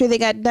 after they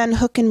got done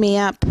hooking me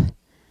up,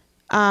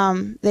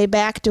 they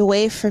backed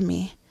away from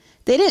me.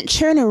 They didn't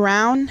turn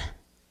around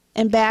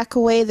and back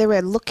away. They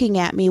were looking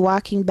at me,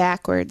 walking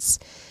backwards.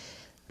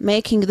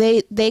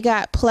 They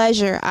got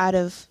pleasure out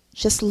of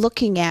just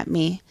looking at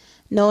me,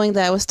 knowing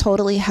that I was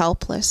totally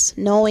helpless,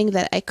 knowing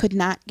that I could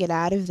not get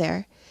out of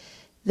there.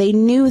 They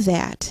knew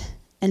that,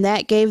 and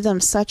that gave them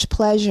such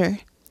pleasure.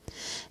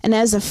 And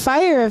as the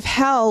fire of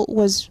hell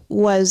was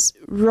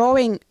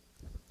roaring,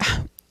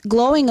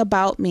 glowing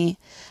about me,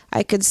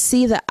 I could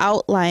see the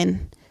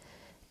outline,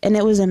 and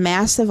it was a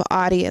massive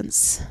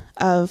audience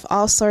of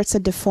all sorts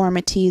of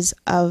deformities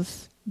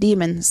of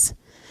demons.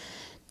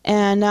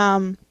 And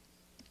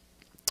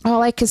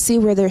all I could see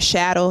were their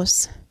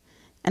shadows.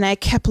 And I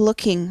kept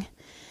looking,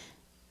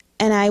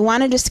 and I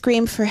wanted to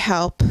scream for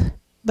help,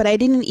 but I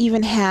didn't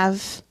even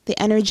have the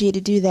energy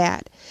to do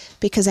that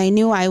because I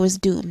knew I was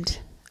doomed.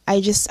 I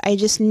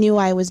just knew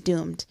I was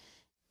doomed.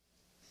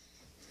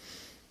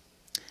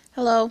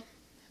 Hello,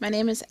 my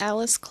name is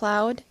Alice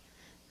Cloud.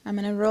 I'm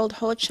an enrolled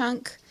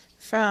Ho-Chunk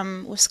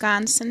from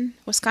Wisconsin,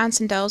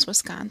 Dells,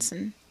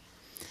 Wisconsin.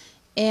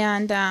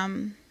 And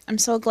I'm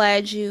so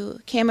glad you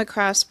came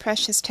across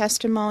Precious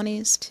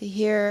Testimonies to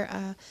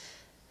hear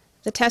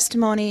the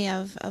testimony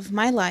of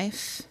my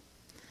life.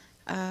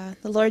 The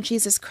Lord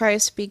Jesus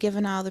Christ be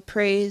given all the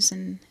praise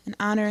and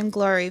honor and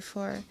glory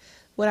for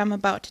what I'm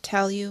about to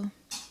tell you.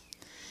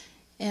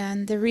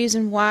 And the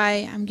reason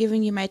why I'm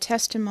giving you my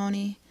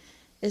testimony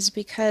is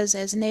because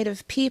as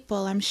Native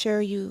people, I'm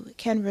sure you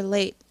can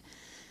relate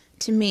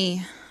to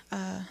me,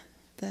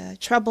 the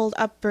troubled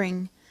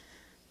upbringing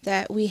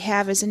that we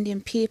have as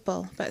Indian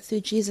people, but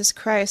through Jesus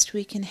Christ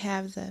we can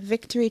have the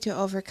victory to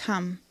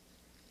overcome.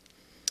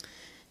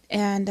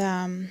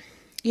 And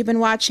you've been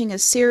watching a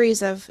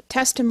series of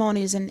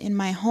testimonies in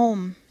my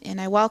home, and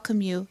I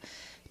welcome you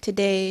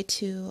today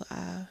to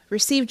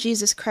receive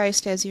Jesus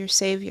Christ as your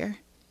Savior.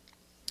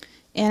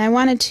 And I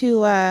wanted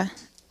to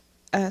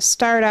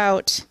start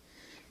out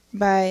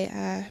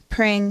by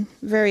praying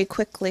very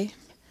quickly.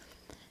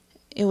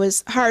 It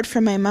was hard for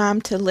my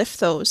mom to lift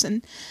those,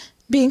 and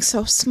being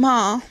so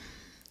small,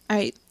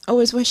 I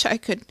always wish I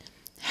could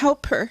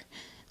help her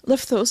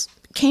lift those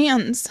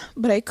cans,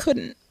 but I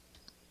couldn't.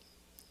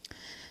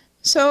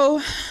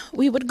 So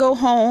we would go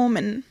home,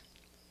 and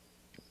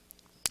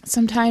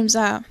sometimes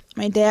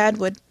my dad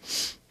would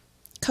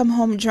come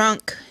home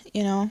drunk,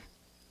 you know,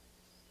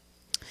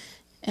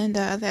 and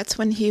that's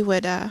when he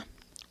would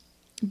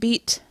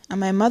beat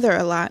my mother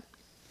a lot.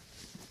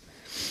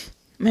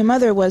 My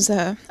mother was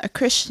a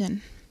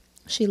Christian.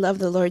 She loved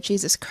the Lord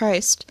Jesus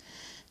Christ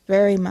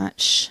very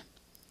much.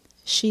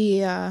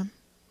 She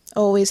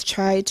always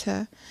tried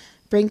to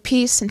bring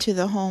peace into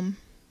the home.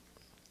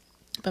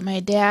 But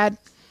my dad,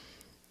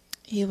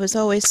 he was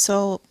always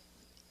so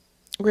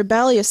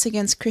rebellious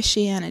against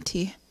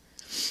Christianity.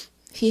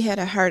 He had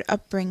a hard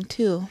upbringing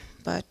too,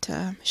 but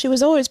she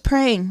was always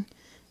praying,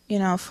 you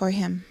know, for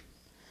him.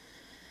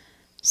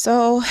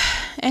 So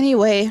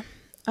anyway,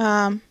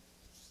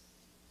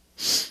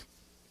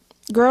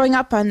 growing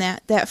up on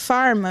that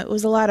farm, it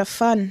was a lot of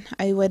fun.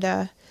 I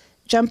would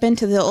jump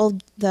into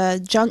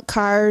the junk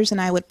cars, and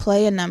I would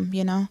play in them,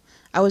 you know.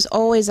 I was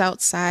always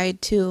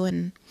outside too,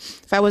 and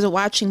if I wasn't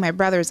watching my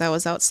brothers, I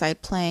was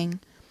outside playing.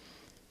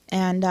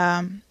 And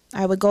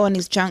I would go in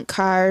these junk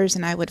cars,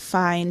 and I would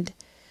find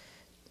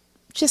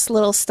just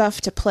little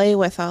stuff to play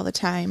with all the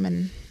time.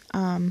 And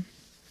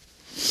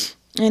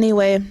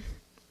anyway,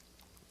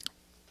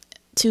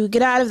 to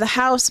get out of the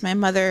house, my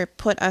mother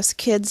put us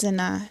kids in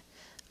a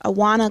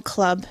Awana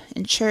club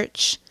in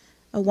church.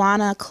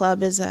 Awana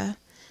club is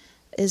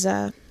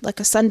like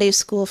a Sunday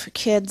school for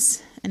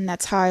kids, and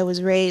that's how I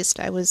was raised.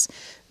 I was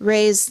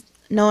raised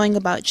knowing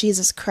about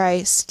Jesus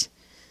Christ.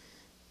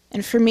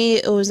 And for me,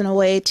 it was in a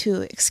way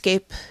to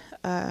escape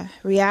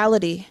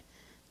reality,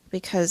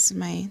 because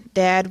my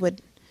dad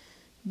would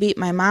beat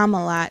my mom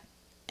a lot,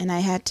 and I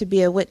had to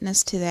be a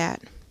witness to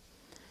that.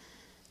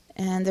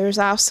 And there was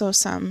also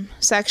some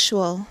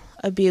sexual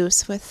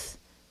abuse with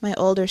my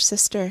older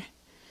sister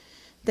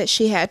that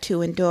she had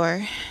to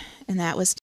endure, and that was